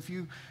easiest. If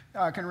you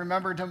can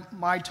remember to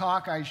my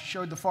talk, I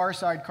showed the Far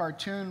Side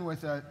cartoon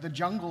with the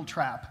jungle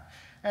trap.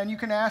 And you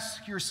can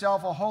ask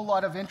yourself a whole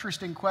lot of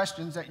interesting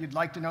questions that you'd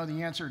like to know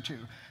the answer to.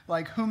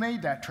 Like, who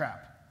made that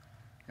trap?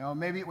 You know,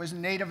 maybe it was a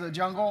native of the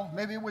jungle.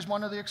 Maybe it was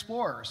one of the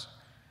explorers.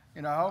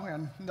 You know,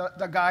 and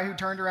the guy who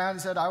turned around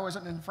and said, I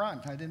wasn't in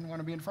front. I didn't want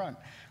to be in front.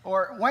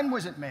 Or when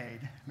was it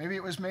made? Maybe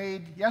it was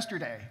made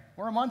yesterday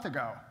or a month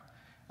ago.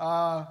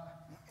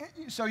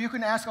 So you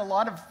can ask a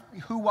lot of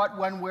who, what,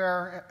 when,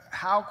 where,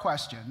 how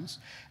questions,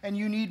 and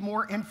you need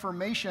more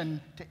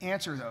information to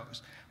answer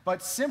those.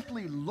 But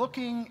simply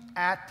looking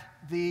at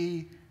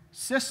the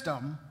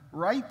system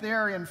right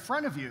there in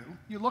front of you,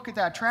 you look at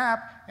that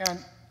trap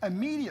and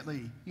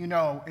immediately you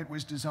know it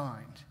was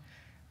designed.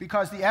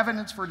 Because the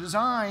evidence for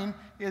design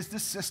is the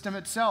system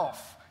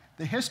itself.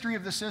 The history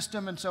of the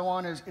system and so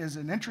on is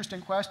an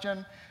interesting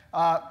question,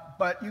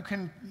 but you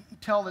can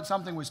tell that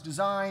something was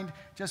designed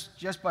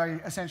just by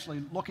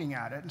essentially looking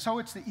at it. And so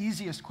it's the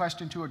easiest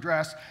question to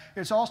address.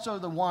 It's also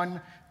the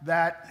one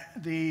that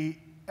the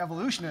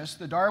evolutionists,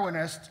 the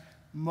Darwinists,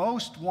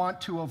 most want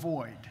to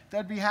avoid.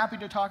 They'd be happy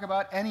to talk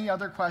about any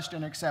other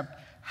question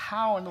except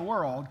how in the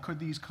world could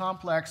these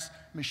complex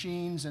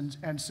machines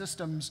and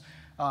systems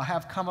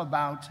have come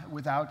about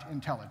without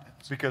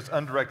intelligence. Because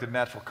undirected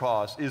natural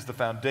cause is the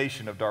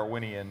foundation of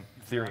Darwinian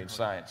theory and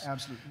science.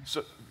 Absolutely.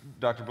 So,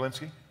 Dr.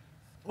 Berlinski?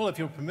 Well, if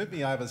you'll permit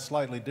me, I have a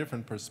slightly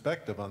different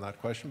perspective on that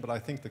question, but I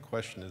think the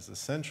question is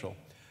essential.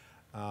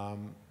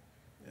 And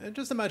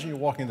just imagine you're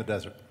walking in the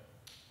desert,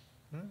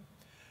 right?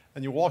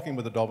 And you're walking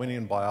with a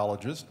Darwinian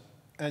biologist,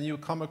 and you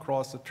come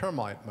across a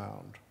termite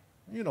mound.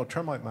 You know,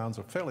 termite mounds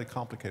are fairly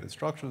complicated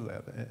structures. They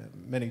have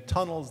many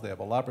tunnels. They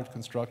have elaborate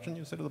construction.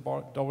 You say to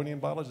the Darwinian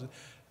biologist,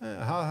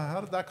 how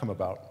did that come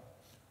about?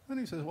 And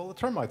he says, well, the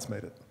termites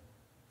made it.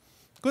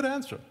 Good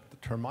answer. The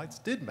termites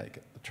did make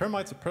it. The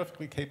termites are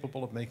perfectly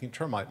capable of making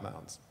termite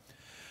mounds.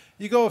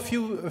 You go a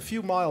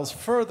few miles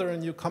further,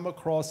 and you come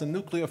across a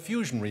nuclear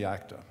fusion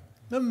reactor.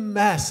 A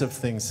massive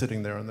thing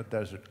sitting there in the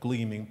desert,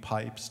 gleaming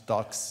pipes,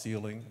 ducts,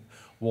 ceiling,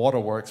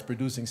 waterworks,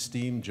 producing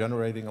steam,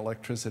 generating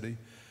electricity.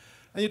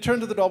 And you turn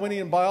to the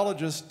Darwinian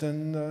biologist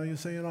and you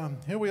say, you know,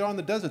 here we are in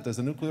the desert, there's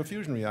a nuclear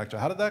fusion reactor.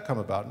 How did that come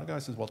about? And the guy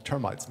says, well,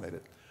 termites made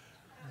it.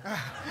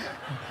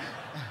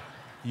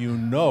 You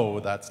know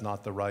that's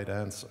not the right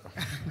answer.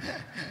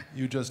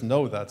 You just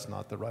know that's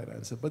not the right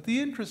answer. But the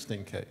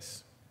interesting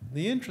case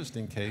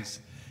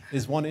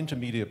is one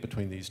intermediate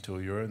between these two.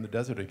 You're in the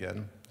desert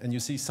again, and you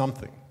see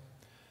something.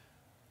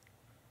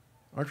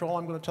 After all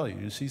I'm going to tell you,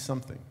 you see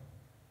something.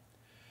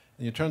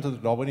 And you turn to the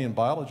Darwinian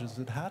biologist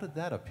and say, how did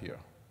that appear?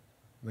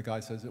 And the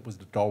guy says, it was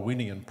the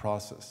Darwinian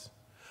process.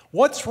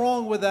 What's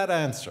wrong with that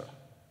answer?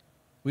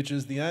 Which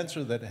is the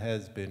answer that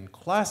has been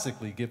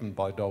classically given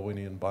by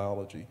Darwinian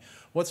biology.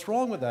 What's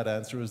wrong with that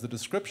answer is the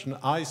description,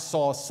 I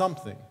saw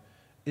something,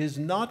 is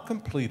not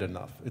complete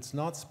enough, it's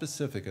not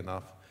specific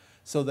enough,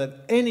 so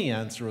that any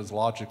answer is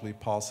logically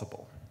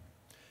possible.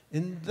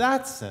 In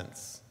that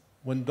sense,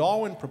 when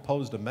Darwin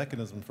proposed a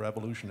mechanism for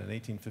evolution in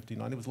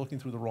 1859, he was looking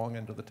through the wrong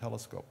end of the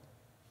telescope.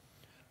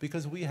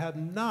 Because we have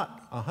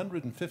not,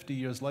 150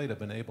 years later,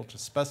 been able to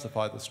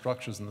specify the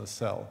structures in the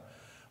cell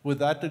with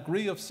that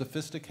degree of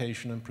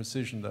sophistication and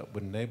precision that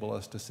would enable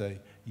us to say,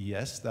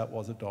 yes, that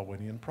was a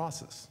Darwinian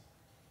process.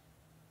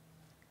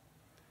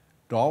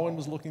 Darwin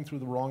was looking through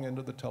the wrong end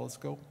of the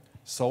telescope,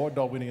 so are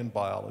Darwinian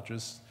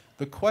biologists.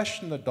 The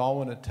question that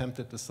Darwin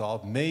attempted to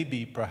solve may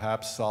be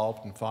perhaps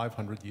solved in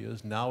 500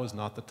 years. Now is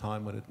not the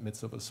time when it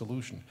admits of a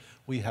solution.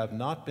 We have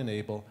not been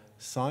able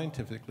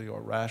scientifically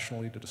or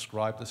rationally to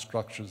describe the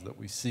structures that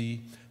we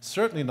see,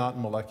 certainly not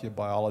in molecular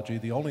biology.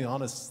 The only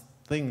honest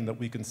thing that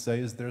we can say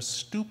is they're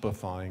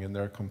stupefying in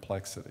their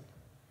complexity.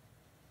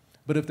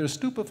 But if they're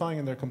stupefying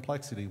in their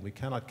complexity, we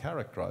cannot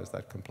characterize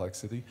that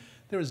complexity.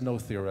 There is no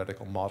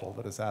theoretical model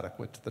that is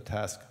adequate to the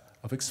task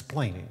of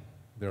explaining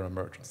their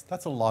emergence.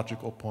 That's a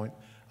logical point.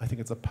 I think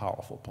it's a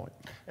powerful point.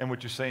 And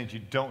what you're saying is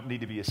you don't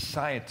need to be a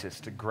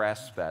scientist to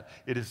grasp that.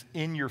 It is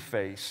in your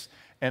face.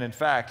 And in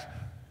fact,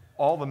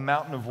 all the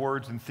mountain of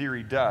words and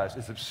theory does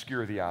is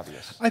obscure the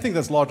obvious. I think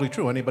that's largely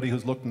true. Anybody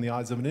who's looked in the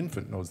eyes of an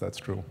infant knows that's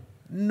true.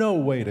 No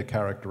way to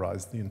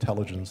characterize the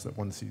intelligence that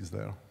one sees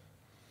there.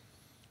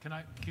 Can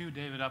I cue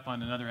David up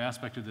on another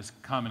aspect of this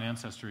common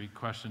ancestry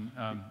question?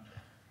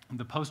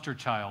 The poster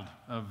child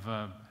of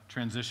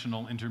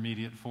transitional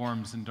intermediate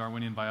forms in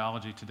Darwinian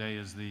biology today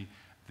is the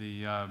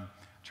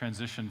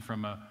transition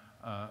from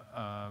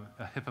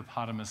a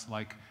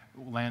hippopotamus-like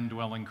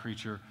land-dwelling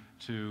creature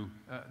to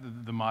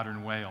the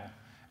modern whale.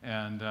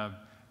 And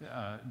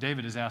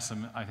David has asked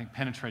some, I think,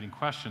 penetrating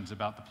questions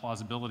about the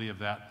plausibility of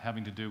that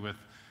having to do with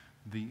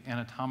the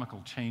anatomical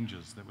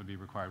changes that would be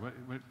required.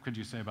 What could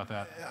you say about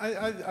that?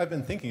 I've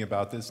been thinking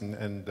about this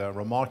and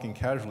remarking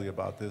casually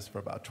about this for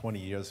about 20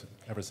 years,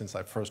 ever since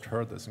I first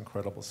heard this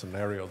incredible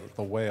scenario that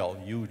the whale,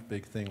 huge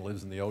big thing,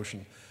 lives in the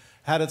ocean,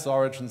 had its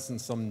origins in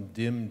some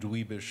dim,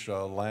 dweebish,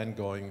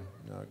 land-going,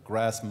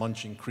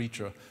 grass-munching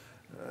creature.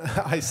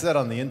 I said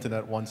on the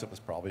internet once it was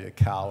probably a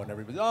cow, and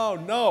everybody, oh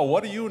no,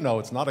 what do you know?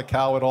 It's not a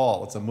cow at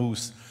all, it's a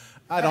moose.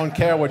 I don't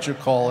care what you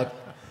call it.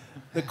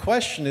 The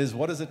question is,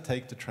 what does it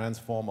take to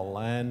transform a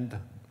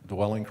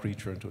land-dwelling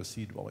creature into a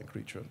sea-dwelling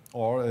creature?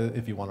 Or,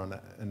 if you want an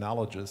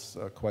analogous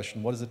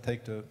question, what does it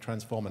take to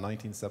transform a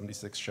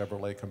 1976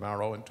 Chevrolet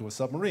Camaro into a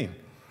submarine?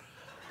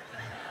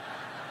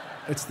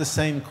 It's the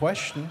same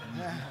question.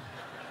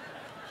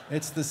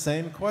 It's the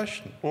same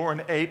question. Or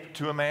an ape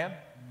to a man?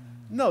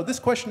 No, this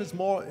question is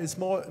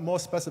more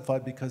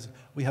specified because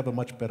we have a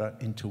much better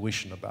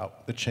intuition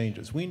about the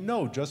changes. We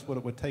know just what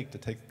it would take to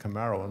take a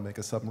Camaro and make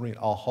a submarine,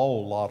 a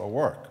whole lot of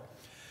work.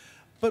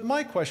 But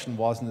my question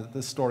wasn't that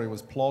this story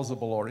was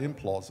plausible or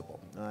implausible.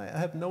 I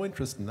have no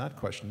interest in that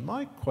question.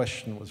 My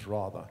question was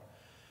rather,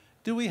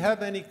 do we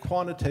have any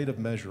quantitative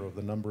measure of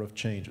the number of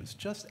changes,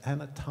 just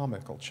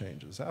anatomical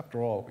changes?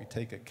 After all, we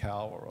take a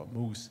cow or a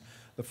moose,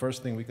 the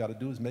first thing we got to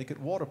do is make it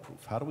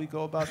waterproof. How do we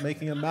go about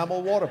making a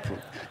mammal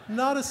waterproof?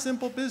 Not a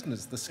simple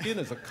business. The skin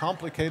is a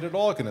complicated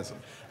organism.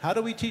 How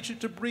do we teach it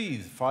to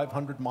breathe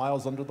 500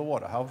 miles under the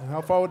water?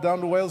 How far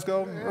down do whales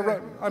go?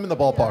 I'm in the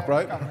ballpark,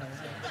 right?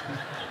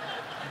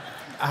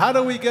 How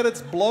do we get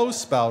its blow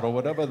spout or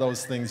whatever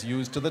those things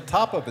use to the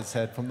top of its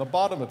head from the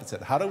bottom of its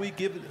head? How do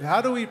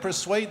we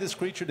persuade this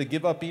creature to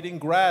give up eating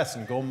grass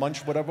and go munch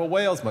whatever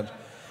whales munch?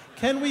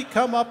 Can we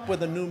come up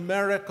with a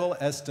numerical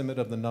estimate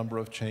of the number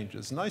of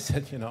changes? And I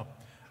said, you know,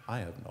 I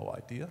have no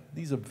idea.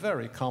 These are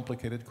very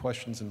complicated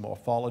questions in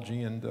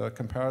morphology and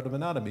comparative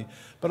anatomy.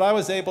 But I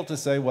was able to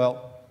say,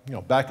 well, you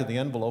know, back of the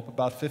envelope,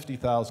 about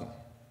 50,000.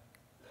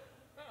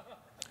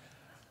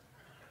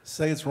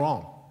 Say it's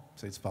wrong.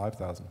 Say it's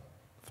 5,000.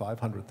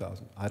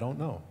 500,000. I don't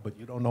know, but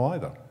you don't know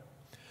either.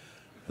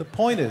 The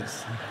point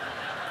is,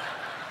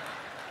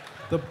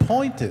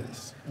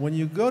 when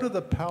you go to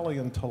the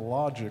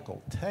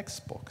paleontological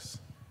textbooks,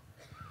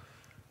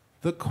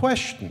 the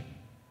question,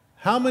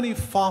 how many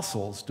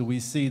fossils do we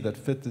see that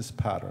fit this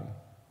pattern?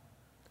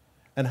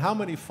 And how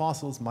many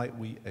fossils might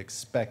we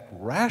expect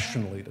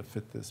rationally to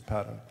fit this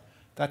pattern?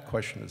 That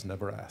question is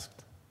never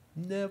asked.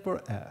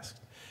 Never asked.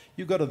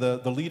 You go to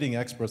the leading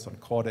experts on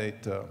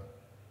caudate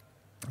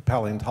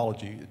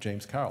paleontology,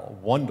 James Carroll,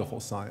 a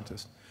wonderful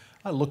scientist.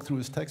 I looked through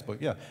his textbook.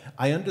 Yeah,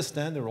 I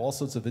understand there are all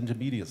sorts of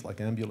intermediates like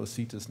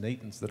Ambulocetus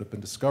natans that have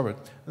been discovered,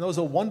 and those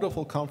are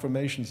wonderful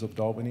confirmations of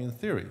Darwinian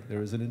theory.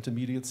 There is an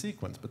intermediate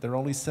sequence, but there are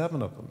only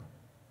 7 of them.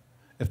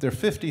 If there are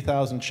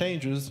 50,000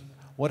 changes,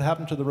 what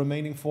happened to the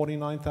remaining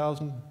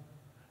 49,000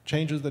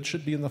 changes that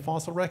should be in the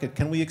fossil record?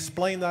 Can we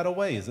explain that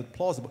away? Is it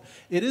plausible?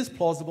 It is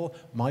plausible.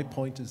 My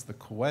point is the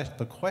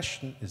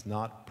question is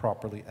not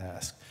properly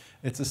asked.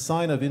 It's a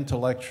sign of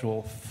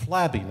intellectual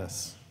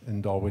flabbiness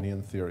in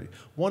Darwinian theory,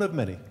 one of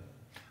many.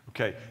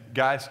 Okay,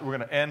 guys, we're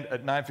going to end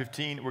at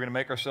 9:15. We're going to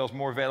make ourselves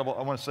more available.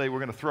 I want to say we're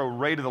going to throw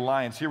Ray to the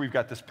lions. Here we've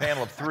got this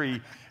panel of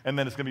 3, and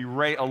then it's going to be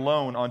Ray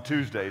alone on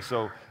Tuesday.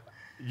 So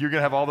you're going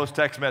to have all those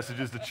text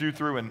messages to chew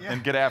through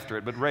and get after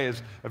it. But Ray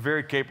is a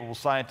very capable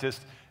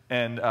scientist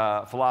and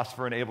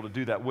philosopher and able to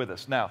do that with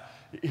us. Now,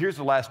 here's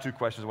the last 2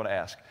 questions I want to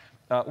ask.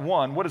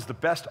 One, what is the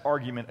best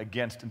argument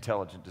against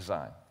intelligent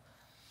design?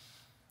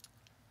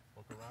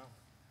 Look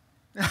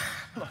around.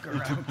 Look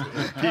around.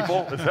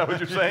 People, is that what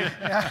you're saying?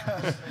 Yeah.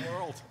 The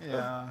world.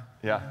 Yeah.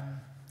 Yeah.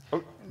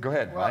 Oh, go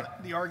ahead, Well,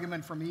 Mike. the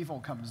argument from evil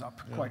comes up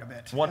quite a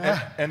bit.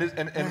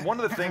 And one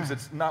of the things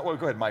that's not, well,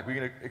 go ahead, Mike. Were you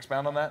going to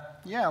expound on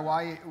that? Yeah,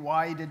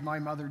 why did my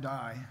mother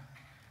die?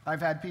 I've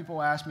had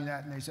people ask me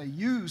that, and they say,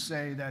 you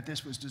say that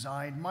this was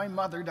designed. My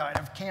mother died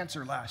of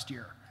cancer last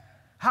year.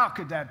 How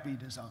could that be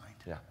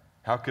designed? Yeah.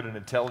 How could an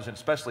intelligent,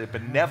 especially a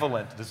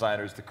benevolent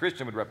designer, as the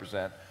Christian would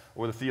represent,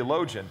 or the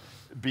theologian,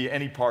 be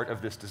any part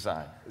of this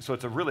design? So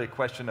it's really a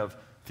question of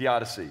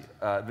theodicy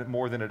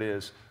more than it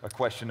is a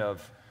question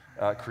of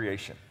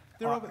creation.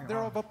 They're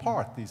of a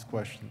part, these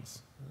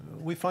questions.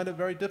 We find it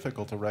very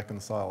difficult to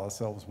reconcile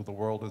ourselves with the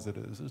world as it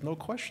is. There's no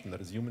question that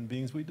as human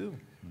beings we do.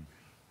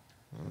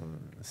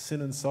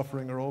 Sin and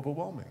suffering are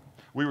overwhelming.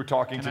 We were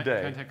talking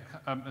today. Can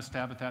I take a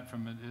stab at that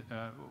from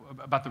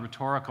about the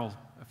rhetorical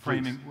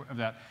framing of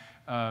that?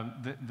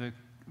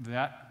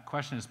 That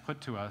question is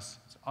put to us,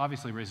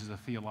 obviously raises a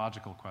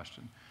theological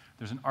question.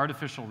 There's an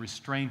artificial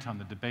restraint on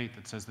the debate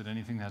that says that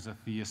anything that has a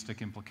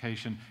theistic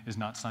implication is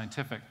not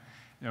scientific.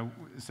 You know,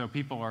 so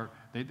people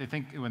they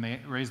think when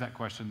they raise that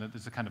question that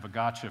it's a kind of a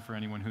gotcha for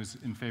anyone who's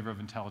in favor of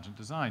intelligent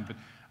design. But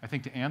I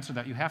think to answer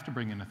that, you have to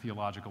bring in a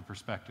theological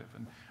perspective.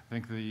 And I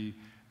think the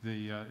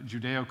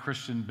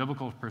Judeo-Christian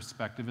biblical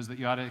perspective is that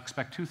you ought to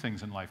expect 2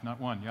 things in life,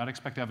 not one. You ought to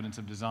expect evidence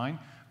of design,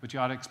 but you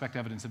ought to expect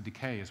evidence of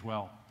decay as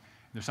well.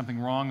 There's something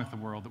wrong with the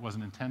world that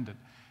wasn't intended.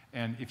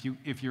 And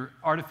if you're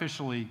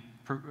artificially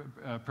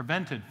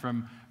prevented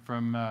from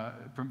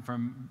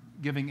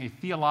giving a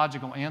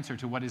theological answer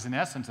to what is in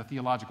essence a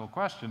theological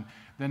question,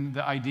 then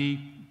the ID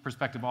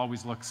perspective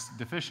always looks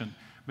deficient.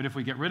 But if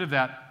we get rid of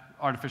that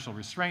artificial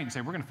restraint and say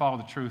we're going to follow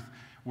the truth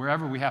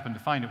wherever we happen to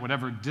find it,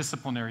 whatever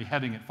disciplinary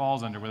heading it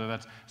falls under, whether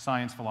that's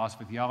science,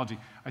 philosophy, theology,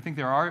 I think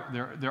there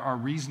are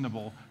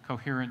reasonable,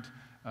 coherent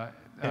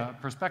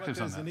perspectives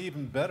on that. There's an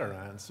even better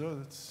answer.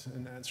 It's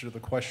an answer to the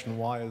question,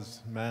 why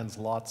is man's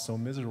lot so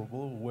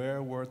miserable?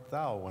 Where wert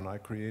thou when I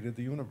created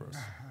the universe?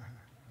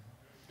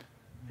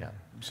 Yeah.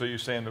 So you're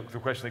saying the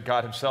question that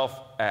God himself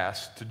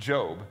asked to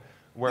Job,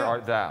 where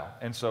art thou?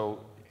 And so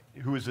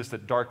who is this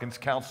that darkens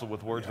counsel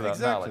with words without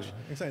knowledge?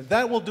 Exactly.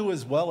 That will do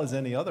as well as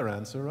any other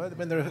answer, right? I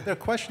mean, there are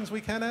questions we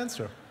can't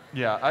answer.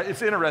 Yeah,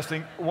 it's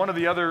interesting. One of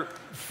the other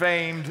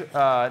famed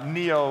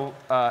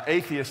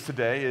neo-atheists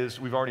today is,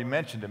 we've already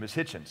mentioned him, is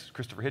Hitchens,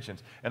 Christopher Hitchens.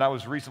 And I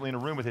was recently in a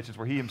room with Hitchens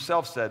where he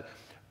himself said,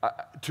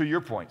 to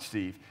your point,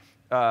 Steve,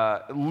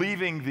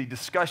 leaving the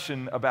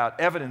discussion about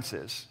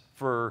evidences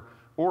for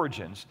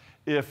origins,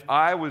 if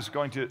I was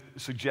going to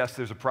suggest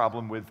there's a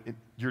problem with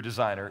your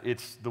designer,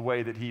 it's the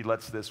way that he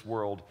lets this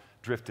world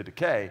drift to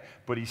decay.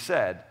 But he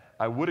said,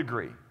 I would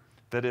agree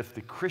that if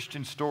the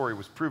Christian story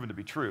was proven to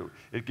be true,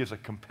 it gives a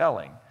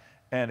compelling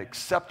and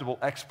acceptable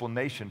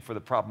explanation for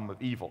the problem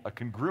of evil, a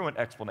congruent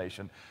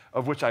explanation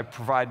of which I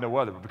provide no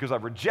other. But because I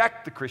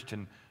reject the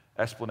Christian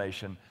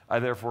explanation, I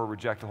therefore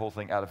reject the whole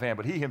thing out of hand.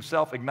 But he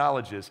himself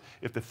acknowledges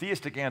if the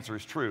theistic answer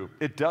is true,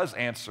 it does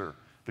answer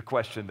the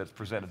question that's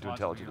presented to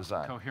intelligent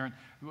design. Coherent.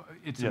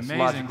 It's yes,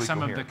 amazing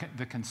some coherent. of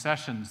the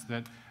concessions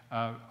that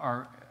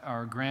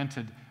are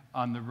granted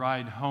on the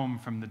ride home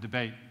from the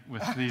debate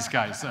with these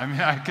guys. I mean,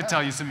 I could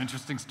tell you some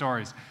interesting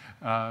stories.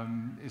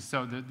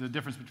 So the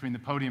difference between the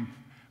podium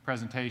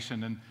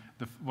presentation and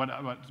what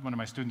one of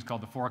my students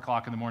called the 4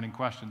 o'clock in the morning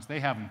questions, they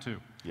have them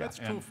too. Yeah. That's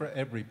true for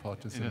every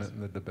participant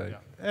in the debate. Yeah.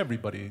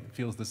 Everybody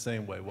feels the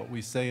same way. What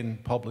we say in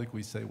public,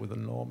 we say with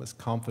enormous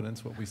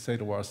confidence. What we say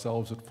to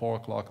ourselves at 4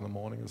 o'clock in the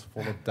morning is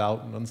full of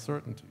doubt and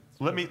uncertainty.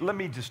 Let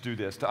me just do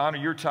this. To honor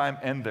your time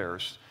and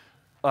theirs,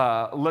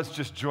 let's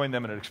just join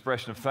them in an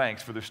expression of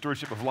thanks for their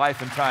stewardship of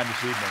life and time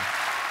this evening.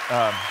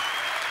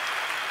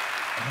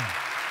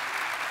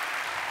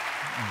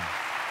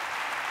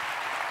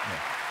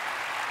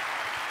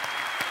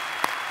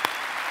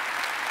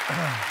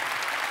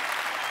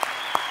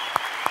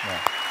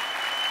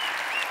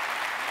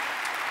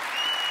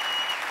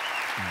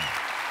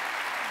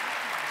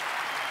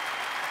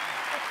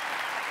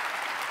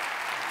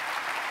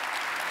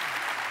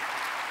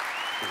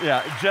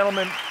 Yeah,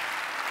 gentlemen,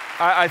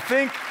 I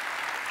think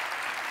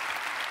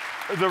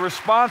the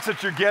response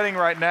that you're getting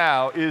right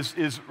now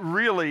is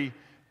really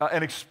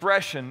an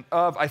expression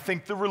of, I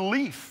think, the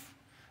relief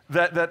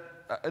that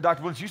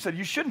Dr. Berlinski, you said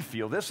you shouldn't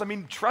feel this. I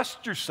mean,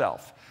 trust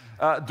yourself.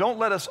 Don't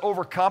let us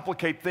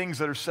overcomplicate things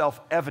that are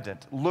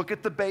self-evident. Look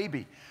at the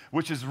baby,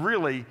 which is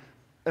really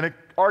an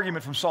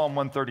argument from Psalm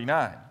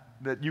 139,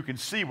 that you can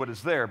see what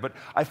is there. But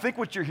I think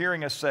what you're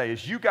hearing us say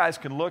is you guys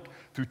can look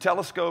through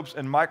telescopes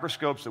and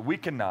microscopes that we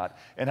cannot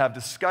and have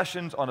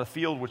discussions on a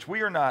field which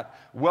we are not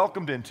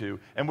welcomed into.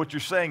 And what you're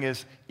saying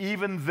is,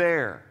 even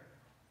there,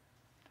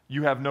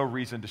 you have no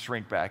reason to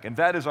shrink back. And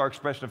that is our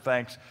expression of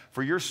thanks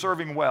for your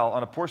serving well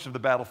on a portion of the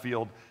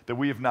battlefield that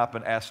we have not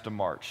been asked to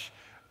march.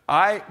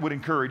 I would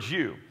encourage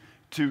you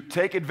to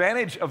take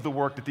advantage of the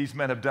work that these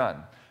men have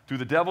done through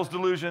the Devil's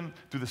Delusion,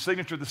 through the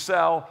Signature of the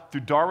Cell,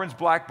 through Darwin's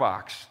Black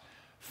Box.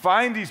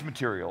 Find these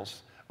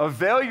materials,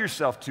 avail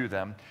yourself to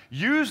them,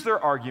 use their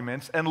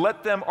arguments, and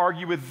let them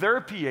argue with their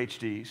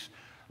PhDs.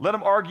 Let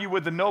them argue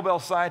with the Nobel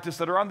scientists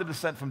that are on the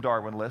Descent from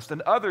Darwin list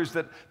and others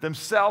that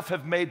themselves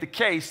have made the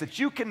case that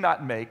you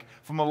cannot make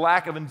from a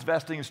lack of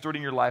investing and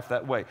stewarding your life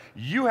that way.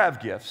 You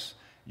have gifts,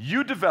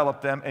 you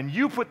develop them, and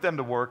you put them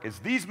to work as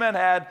these men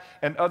had,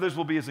 and others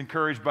will be as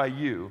encouraged by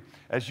you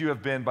as you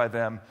have been by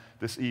them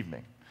this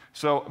evening.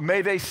 So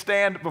may they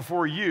stand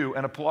before you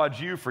and applaud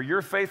you for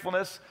your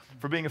faithfulness,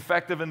 for being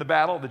effective in the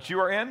battle that you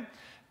are in.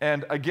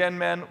 And again,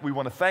 men, we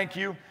want to thank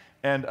you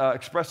and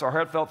express our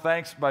heartfelt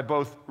thanks by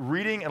both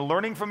reading and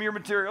learning from your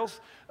materials,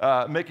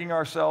 making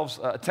ourselves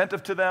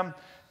attentive to them,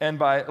 and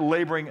by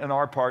laboring in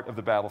our part of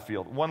the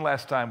battlefield. One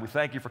last time, we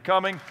thank you for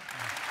coming,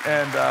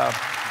 and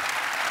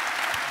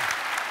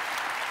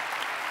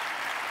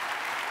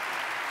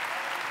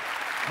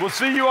we'll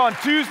see you on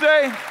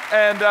Tuesday,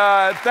 and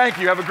thank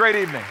you. Have a great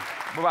evening.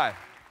 Bye-bye.